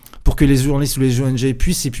ONG, pour que les journalistes ou les ONG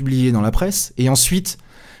puissent les publier dans la presse, et ensuite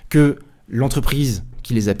que l'entreprise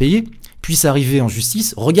qui les a payés puisse arriver en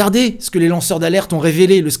justice. Regardez ce que les lanceurs d'alerte ont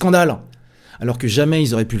révélé, le scandale, alors que jamais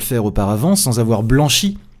ils auraient pu le faire auparavant sans avoir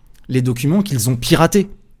blanchi les documents qu'ils ont piratés,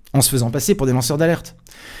 en se faisant passer pour des lanceurs d'alerte.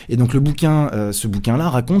 Et donc ce bouquin-là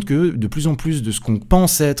raconte que de plus en plus de ce qu'on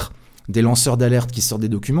pense être des lanceurs d'alerte qui sortent des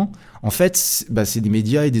documents, en fait, c'est des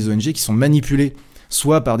médias et des ONG qui sont manipulés,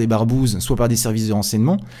 soit par des barbouzes, soit par des services de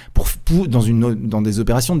renseignement, dans des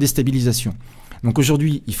opérations de déstabilisation. Donc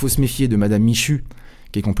aujourd'hui, il faut se méfier de Madame Michu,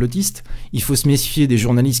 qui est complotiste. Il faut se méfier des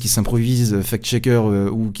journalistes qui s'improvisent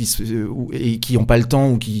fact-checkers et qui n'ont pas le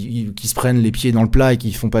temps ou qui se prennent les pieds dans le plat et qui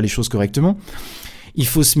ne font pas les choses correctement. Il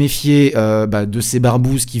faut se méfier de ces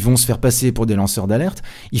barbouzes qui vont se faire passer pour des lanceurs d'alerte.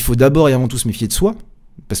 Il faut d'abord et avant tout se méfier de soi,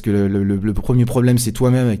 parce que le premier problème, c'est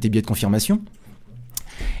toi-même avec tes biais de confirmation.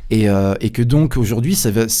 Et que donc, aujourd'hui,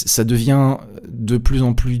 ça devient de plus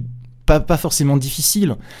en plus, pas forcément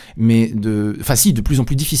difficile, mais de plus en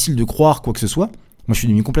plus difficile de croire quoi que ce soit. Moi, je suis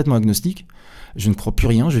devenu complètement agnostique. Je ne crois plus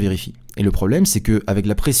rien, je vérifie. Et le problème, c'est qu'avec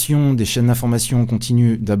la pression des chaînes d'information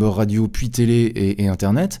continue, d'abord radio, puis télé et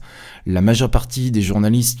Internet, la majeure partie des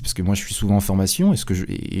journalistes, parce que moi je suis souvent en formation,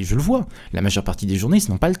 et je le vois, la majeure partie des journalistes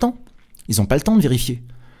n'ont pas le temps. Ils n'ont pas le temps de vérifier.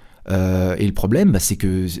 Et le problème, c'est qu'on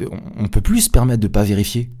ne peut plus se permettre de ne pas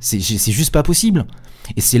vérifier. C'est juste pas possible.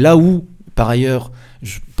 Et c'est là où, par ailleurs,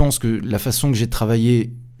 je pense que la façon que j'ai de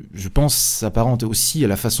travailler, s'apparente aussi à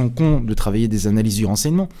la façon qu'ont de travailler des analyses du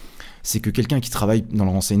renseignement. C'est que quelqu'un qui travaille dans le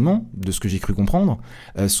renseignement, de ce que j'ai cru comprendre,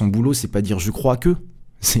 son boulot, c'est pas dire je crois que,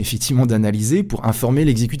 c'est effectivement d'analyser pour informer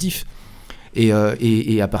l'exécutif. Et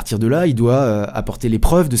à partir de là, il doit apporter les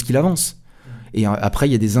preuves de ce qu'il avance. Et après,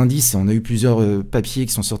 il y a des indices, et on a eu plusieurs papiers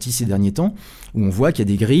qui sont sortis ces derniers temps, où on voit qu'il y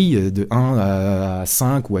a des grilles de 1 à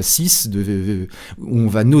 5 ou à 6, où on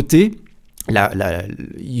va noter,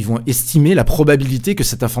 ils vont estimer la probabilité que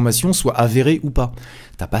cette information soit avérée ou pas.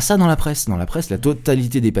 T'as pas ça dans la presse. Dans la presse, la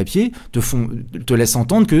totalité des papiers te laisse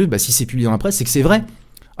entendre que si c'est publié dans la presse, c'est que c'est vrai.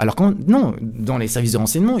 Alors non, dans les services de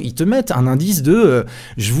renseignement, ils te mettent un indice de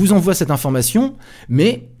je vous envoie cette information,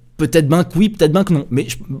 mais peut-être bien que oui, peut-être bien que non. Mais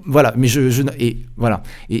voilà,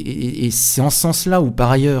 et c'est en ce sens-là où par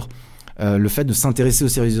ailleurs le fait de s'intéresser aux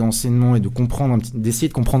services de renseignement et d'essayer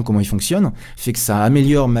de comprendre comment ils fonctionnent fait que ça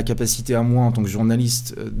améliore ma capacité à moi en tant que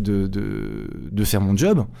journaliste de faire mon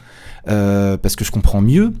job, parce que je comprends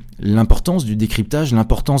mieux l'importance du décryptage,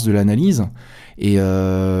 l'importance de l'analyse, et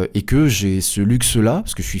que j'ai ce luxe-là,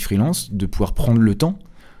 parce que je suis freelance, de pouvoir prendre le temps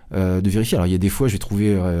de vérifier. Alors il y a des fois je vais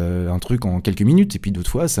trouver un truc en quelques minutes, et puis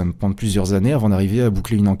d'autres fois ça me prend plusieurs années avant d'arriver à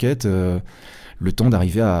boucler une enquête, le temps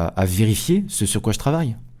d'arriver à vérifier ce sur quoi je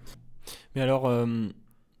travaille. Mais alors,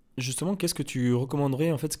 justement, qu'est-ce que tu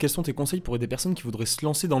recommanderais en fait? Quels sont tes conseils pour des personnes qui voudraient se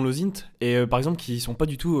lancer dans l'OSINT et par exemple qui sont pas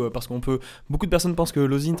du tout, parce beaucoup de personnes pensent que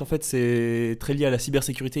l'OSINT en fait c'est très lié à la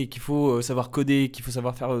cybersécurité et qu'il faut savoir coder, qu'il faut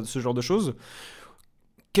savoir faire ce genre de choses.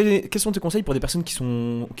 Quels sont tes conseils pour des personnes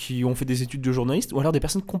qui ont fait des études de journaliste, ou alors des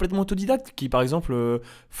personnes complètement autodidactes qui par exemple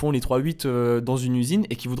font les 3-8 dans une usine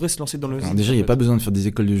et qui voudraient se lancer dans l'OSINT? Alors déjà, il n'y a pas besoin de faire des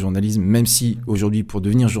écoles de journalisme, même si aujourd'hui pour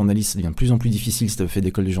devenir journaliste ça devient de plus en plus difficile si tu as fait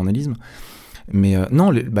d'école de journalisme. Mais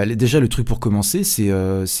non, déjà le truc pour commencer c'est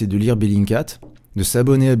de lire Bellingcat, de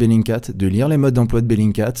s'abonner à Bellingcat, de lire les modes d'emploi de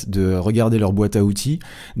Bellingcat, de regarder leur boîte à outils,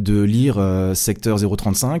 de lire Secteur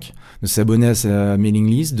 035, de s'abonner à sa mailing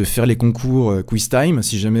list, de faire les concours Quiz Time,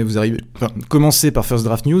 si jamais vous arrivez... commencez par First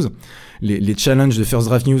Draft News, les challenges de First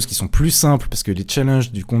Draft News qui sont plus simples, parce que les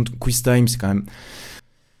challenges du compte Quiz Time, c'est quand même...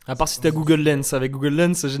 À part si t'as Google Lens. Avec Google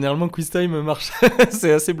Lens, généralement, QuizTime marche.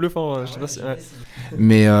 C'est assez bluffant. Je sais pas si... Ouais.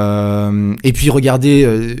 Mais et puis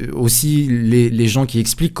regardez aussi les gens qui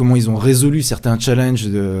expliquent comment ils ont résolu certains challenges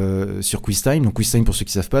sur QuizTime. Donc QuizTime, pour ceux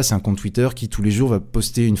qui savent pas, c'est un compte Twitter qui tous les jours va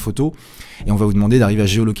poster une photo et on va vous demander d'arriver à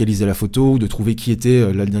géolocaliser la photo ou de trouver qui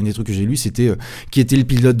était, là, le dernier truc que j'ai lu, c'était qui était le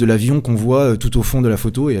pilote de l'avion qu'on voit tout au fond de la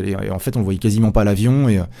photo, et en fait on voyait quasiment pas l'avion,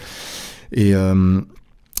 et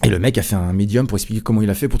le mec a fait un médium pour expliquer comment il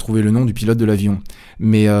a fait pour trouver le nom du pilote de l'avion.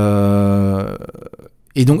 Mais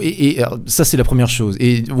et donc alors, ça c'est la première chose.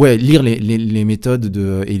 Et ouais, lire les méthodes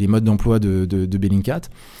et les modes d'emploi de Bellingcat.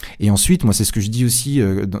 Et ensuite, moi c'est ce que je dis aussi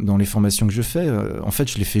dans les formations que je fais. En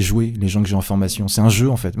fait, je les fais jouer, les gens que j'ai en formation. C'est un jeu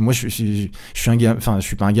en fait. Moi je suis un gamin, enfin je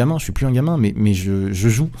suis pas un gamin, je suis plus un gamin, mais je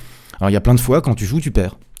joue. Alors il y a plein de fois quand tu joues, tu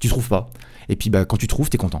perds, tu trouves pas. Et puis quand tu trouves,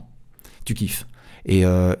 t'es content, tu kiffes. Et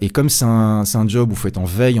comme c'est un job où il faut être en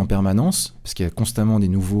veille en permanence, parce qu'il y a constamment des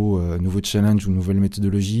nouveaux challenges ou nouvelles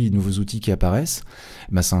méthodologies, nouveaux outils qui apparaissent,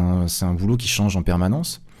 c'est un boulot qui change en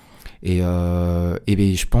permanence. Et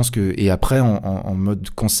je pense que... Et après, en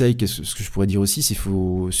mode conseil, ce que je pourrais dire aussi, c'est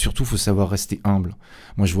faut savoir rester humble.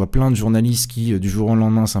 Moi, je vois plein de journalistes qui, du jour au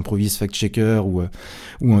lendemain, s'improvisent fact-checker ou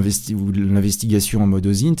l'investigation en mode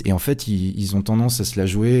OSINT, et en fait, ils ont tendance à se la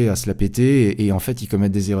jouer, à se la péter, et en fait, ils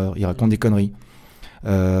commettent des erreurs, ils racontent des conneries. Et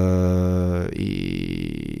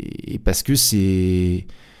parce que c'est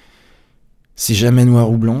jamais noir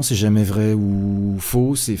ou blanc, c'est jamais vrai ou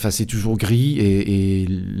faux, c'est toujours gris, et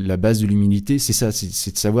la base de l'humilité c'est ça,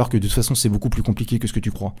 c'est de savoir que de toute façon c'est beaucoup plus compliqué que ce que tu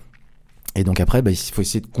crois, et donc après il faut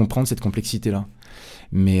essayer de comprendre cette complexité là,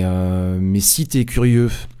 mais si t'es curieux,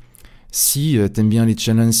 si t'aimes bien les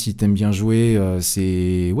challenges, si t'aimes bien jouer,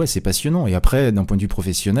 c'est passionnant. Et après, d'un point de vue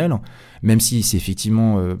professionnel, même si c'est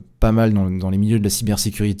effectivement pas mal dans les milieux de la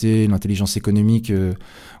cybersécurité, l'intelligence économique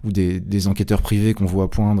ou des enquêteurs privés qu'on voit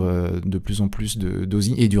poindre de plus en plus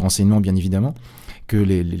d'OSINT et du renseignement bien évidemment, que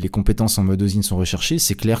les compétences en mode OSINT sont recherchées,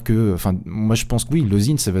 c'est clair que, moi je pense que oui,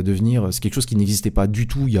 l'OSINT ça va devenir, c'est quelque chose qui n'existait pas du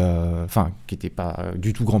tout qui n'était pas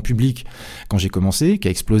du tout grand public quand j'ai commencé, qui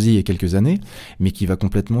a explosé il y a quelques années, mais qui va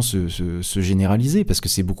complètement se généraliser, parce que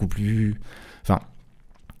c'est beaucoup plus,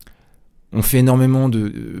 on fait énormément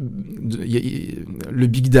le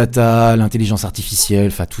big data, l'intelligence artificielle,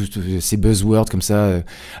 enfin tous ces buzzwords comme ça.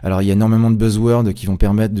 Alors il y a énormément de buzzwords qui vont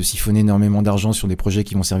permettre de siphonner énormément d'argent sur des projets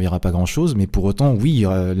qui vont servir à pas grand chose, mais pour autant oui,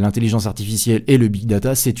 l'intelligence artificielle et le big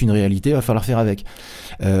data c'est une réalité, va falloir faire avec.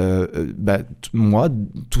 Moi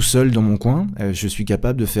tout seul dans mon coin, je suis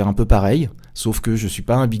capable de faire un peu pareil, sauf que je suis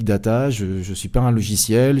pas un big data, je suis pas un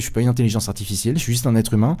logiciel, je suis pas une intelligence artificielle, je suis juste un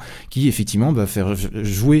être humain qui effectivement va faire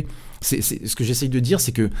jouer. C'est ce que j'essaye de dire,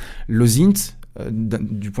 c'est que l'OSINT,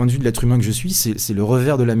 du point de vue de l'être humain que je suis, c'est le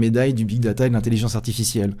revers de la médaille du big data et de l'intelligence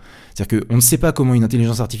artificielle. C'est-à-dire qu'on ne sait pas comment une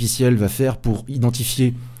intelligence artificielle va faire pour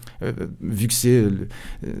identifier, vu que c'est...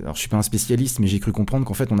 alors je suis pas un spécialiste, mais j'ai cru comprendre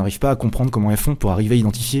qu'en fait on n'arrive pas à comprendre comment elles font pour arriver à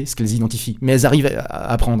identifier ce qu'elles identifient. Mais elles arrivent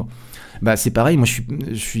à apprendre. C'est pareil, moi je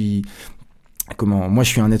suis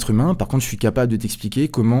un être humain, par contre je suis capable de t'expliquer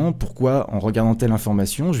comment, pourquoi, en regardant telle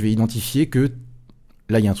information, je vais identifier que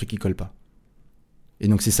là, il y a un truc qui colle pas. Et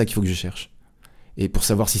donc, c'est ça qu'il faut que je cherche. Et pour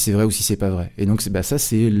savoir si c'est vrai ou si c'est pas vrai. Et donc, ça,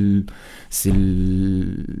 c'est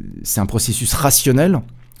un processus rationnel,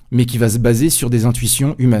 mais qui va se baser sur des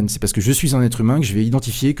intuitions humaines. C'est parce que je suis un être humain que je vais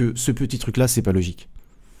identifier que ce petit truc-là, c'est pas logique.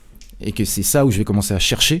 Et que c'est ça où je vais commencer à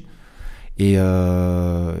chercher. Et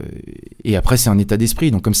après, c'est un état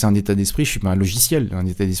d'esprit. Donc, comme c'est un état d'esprit, je suis pas un logiciel. Un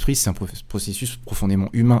état d'esprit, c'est un processus profondément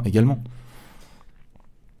humain également.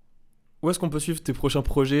 Où est-ce qu'on peut suivre tes prochains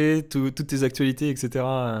projets, toutes tes actualités, etc.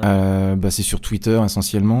 C'est sur Twitter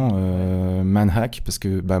essentiellement, Manach, parce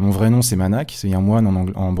que mon vrai nom c'est Manach, c'est un moine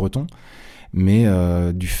en breton, mais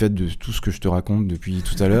du fait de tout ce que je te raconte depuis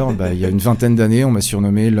tout à l'heure, il y a une vingtaine d'années, on m'a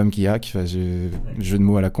surnommé l'homme qui hack, jeu de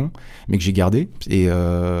mots à la con, mais que j'ai gardé, et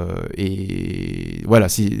voilà,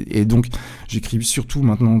 et donc j'écris surtout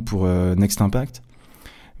maintenant pour Next Impact.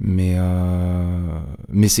 Mais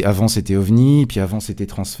avant c'était OVNI, puis avant c'était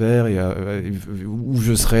Transfert, et où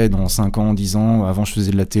je serai dans 5 ans, 10 ans. Avant je faisais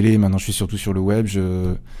de la télé, maintenant je suis surtout sur le web.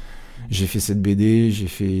 J'ai fait cette BD, j'ai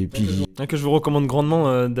fait... Que je vous recommande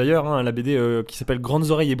grandement d'ailleurs, la BD qui s'appelle Grandes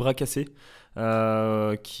oreilles et bras cassés.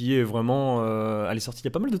 Qui est vraiment... elle est sortie il y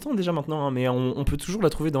a pas mal de temps déjà maintenant, mais on peut toujours la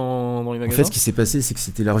trouver dans les magasins. En fait, ce qui s'est passé, c'est que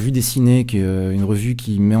c'était la revue dessinée, qui est une revue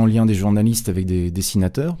qui met en lien des journalistes avec des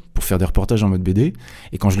dessinateurs pour faire des reportages en mode BD.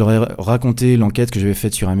 Et quand je leur ai raconté l'enquête que j'avais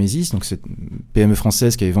faite sur Amesis, donc cette PME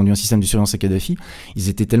française qui avait vendu un système de surveillance à Kadhafi, ils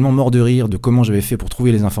étaient tellement morts de rire de comment j'avais fait pour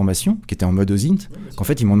trouver les informations, qui étaient en mode OSINT, qu'en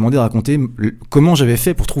fait ils m'ont demandé de raconter comment j'avais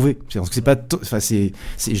fait pour trouver.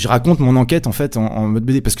 Je raconte mon enquête en fait en mode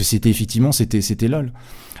BD, parce que c'était LOL.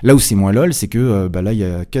 Là où c'est moins LOL, c'est que là il y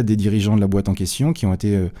a 4 des dirigeants de la boîte en question qui ont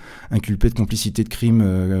été inculpés de complicité de crimes,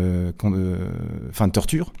 de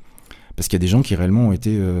torture, parce qu'il y a des gens qui réellement ont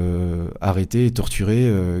été arrêtés et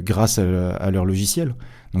torturés grâce à leur logiciel.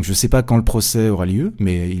 Donc je sais pas quand le procès aura lieu,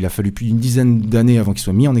 mais il a fallu plus d'une dizaine d'années avant qu'ils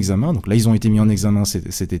soient mis en examen. Donc là ils ont été mis en examen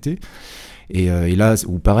cet été. Et là,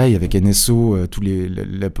 ou pareil avec NSO,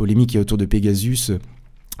 la polémique qui est autour de Pegasus.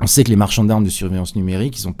 On sait que les marchands d'armes de surveillance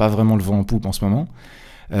numérique, ils n'ont pas vraiment le vent en poupe en ce moment.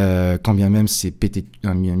 Quand bien même c'est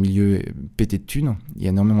un milieu pété de thunes, il y a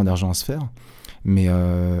énormément d'argent à se faire.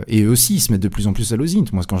 Et eux aussi, ils se mettent de plus en plus à l'OSINT.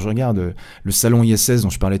 Moi, quand je regarde le salon ISS dont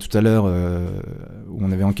je parlais tout à l'heure, où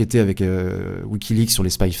on avait enquêté avec Wikileaks sur les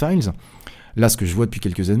spy files, là, ce que je vois depuis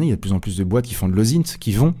quelques années, il y a de plus en plus de boîtes qui font de l'OSINT,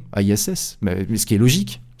 qui vont à ISS. Mais ce qui est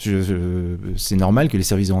logique. C'est normal que les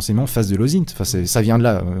services de renseignement fassent de l'OSINT. Enfin, ça vient de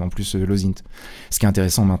là, en plus, l'OSINT. Ce qui est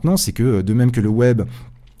intéressant maintenant, c'est que de même que le web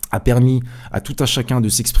a permis à tout un chacun de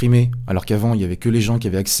s'exprimer, alors qu'avant, il n'y avait que les gens qui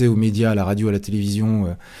avaient accès aux médias, à la radio, à la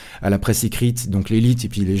télévision, à la presse écrite, donc l'élite et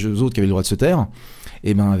puis les autres qui avaient le droit de se taire.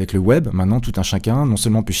 Et avec le web, maintenant, tout un chacun, non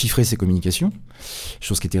seulement peut chiffrer ses communications,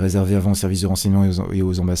 chose qui était réservée avant aux services de renseignement et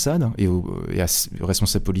aux ambassades et aux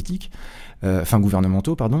responsables politiques,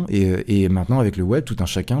 gouvernementaux, pardon, et maintenant, avec le web, tout un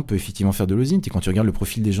chacun peut effectivement faire de l'OSINT. Et quand tu regardes le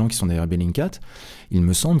profil des gens qui sont derrière Bellingcat, il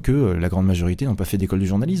me semble que la grande majorité n'ont pas fait d'école de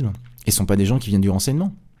journalisme et sont pas des gens qui viennent du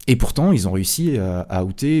renseignement. Et pourtant, ils ont réussi à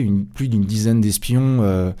outer plus d'une dizaine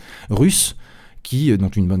d'espions russes dont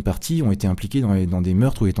une bonne partie ont été impliqués dans des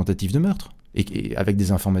meurtres ou des tentatives de meurtre. Et avec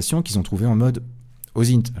des informations qu'ils ont trouvées en mode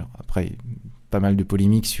OSINT. Alors après, pas mal de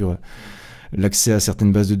polémiques sur l'accès à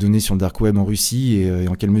certaines bases de données sur le dark web en Russie et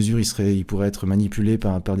en quelle mesure il pourrait être manipulé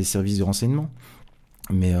par des services de renseignement.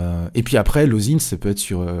 Et puis après, l'OSINT, ça peut être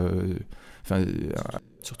sur...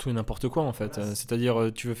 Surtout et n'importe quoi en fait.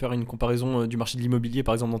 C'est-à-dire, tu veux faire une comparaison du marché de l'immobilier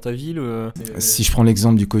par exemple dans ta ville Si je prends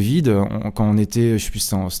l'exemple du Covid, quand on était, je sais plus,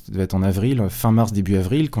 ça devait être en avril, fin mars, début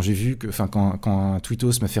avril, quand j'ai vu quand un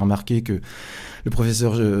tweetos m'a fait remarquer que le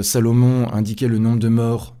professeur Salomon indiquait le nombre de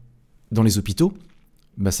morts dans les hôpitaux,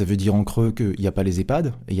 Ça veut dire en creux qu'il n'y a pas les EHPAD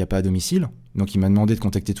et il n'y a pas à domicile. Donc il m'a demandé de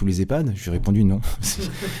contacter tous les EHPAD. Je lui ai répondu non.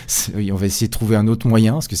 On va essayer de trouver un autre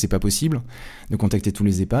moyen, parce que c'est pas possible, de contacter tous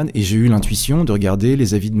les EHPAD. Et j'ai eu l'intuition de regarder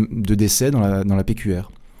les avis de décès dans la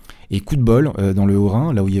PQR. Et coup de bol, dans le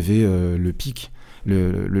Haut-Rhin, là où il y avait le pic,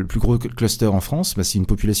 le plus gros cluster en France, c'est une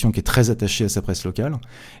population qui est très attachée à sa presse locale.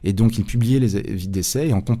 Et donc il publiait les avis de décès.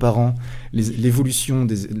 Et en comparant l'évolution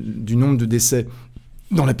du nombre de décès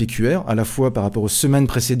dans la PQR, à la fois par rapport aux semaines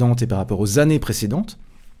précédentes et par rapport aux années précédentes,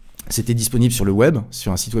 c'était disponible sur le web,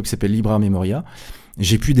 sur un site web qui s'appelle Libra Memoria.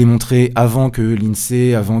 J'ai pu démontrer, avant que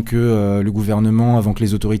l'INSEE, avant que le gouvernement, avant que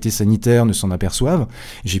les autorités sanitaires ne s'en aperçoivent,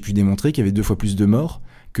 j'ai pu démontrer qu'il y avait 2 fois plus de morts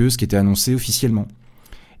que ce qui était annoncé officiellement.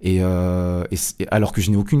 Et alors que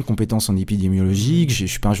je n'ai aucune compétence en épidémiologie, que je ne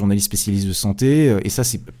suis pas un journaliste spécialiste de santé, et ça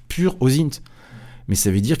c'est pur OSINT. Mais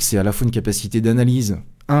ça veut dire que c'est à la fois une capacité d'analyse.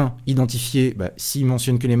 Identifier, s'il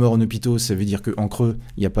mentionne que les morts en hôpitaux, ça veut dire qu'en creux,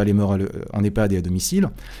 il n'y a pas les morts en EHPAD et à domicile.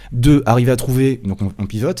 2, arriver à trouver, donc on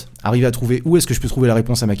pivote, arriver à trouver où est-ce que je peux trouver la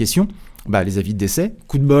réponse à ma question. Les avis de décès,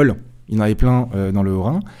 coup de bol, il y en avait plein dans le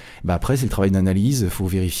Haut-Rhin. Après, c'est le travail d'analyse, il faut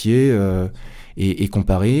vérifier et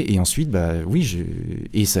comparer. Et ensuite,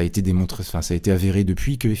 et ça a été démontré, ça a été avéré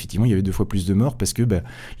depuis qu'effectivement, il y avait 2 fois plus de morts parce que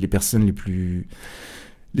les personnes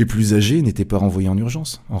les plus âgées n'étaient pas renvoyées en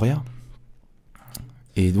urgence, en réa.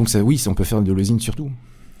 Et donc ça, on peut faire de l'OSINT surtout.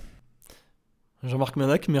 Jean-Marc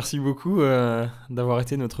Manach, merci beaucoup d'avoir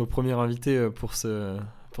été notre premier invité pour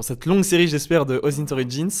cette longue série, j'espère, de OSINT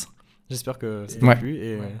Origins. J'espère que ça t'a plu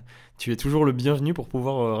et tu es toujours le bienvenu pour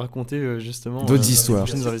pouvoir raconter justement d'autres histoires,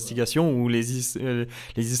 les prochaines investigations ou les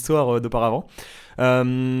histoires d'auparavant.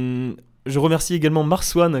 Je remercie également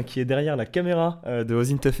Marswan qui est derrière la caméra de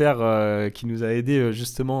OSINT.fr qui nous a aidé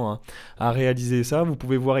justement à réaliser ça. Vous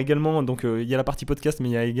pouvez voir également, donc il y a la partie podcast, mais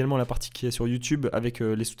il y a également la partie qui est sur YouTube avec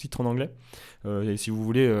les sous-titres en anglais. Et si vous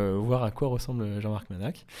voulez voir à quoi ressemble Jean-Marc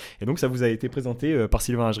Manach. Et donc ça vous a été présenté par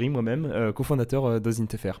Sylvain Hagery, moi-même, cofondateur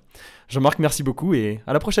d'OSINT.fr. Jean-Marc, merci beaucoup et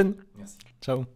à la prochaine. Merci. Ciao.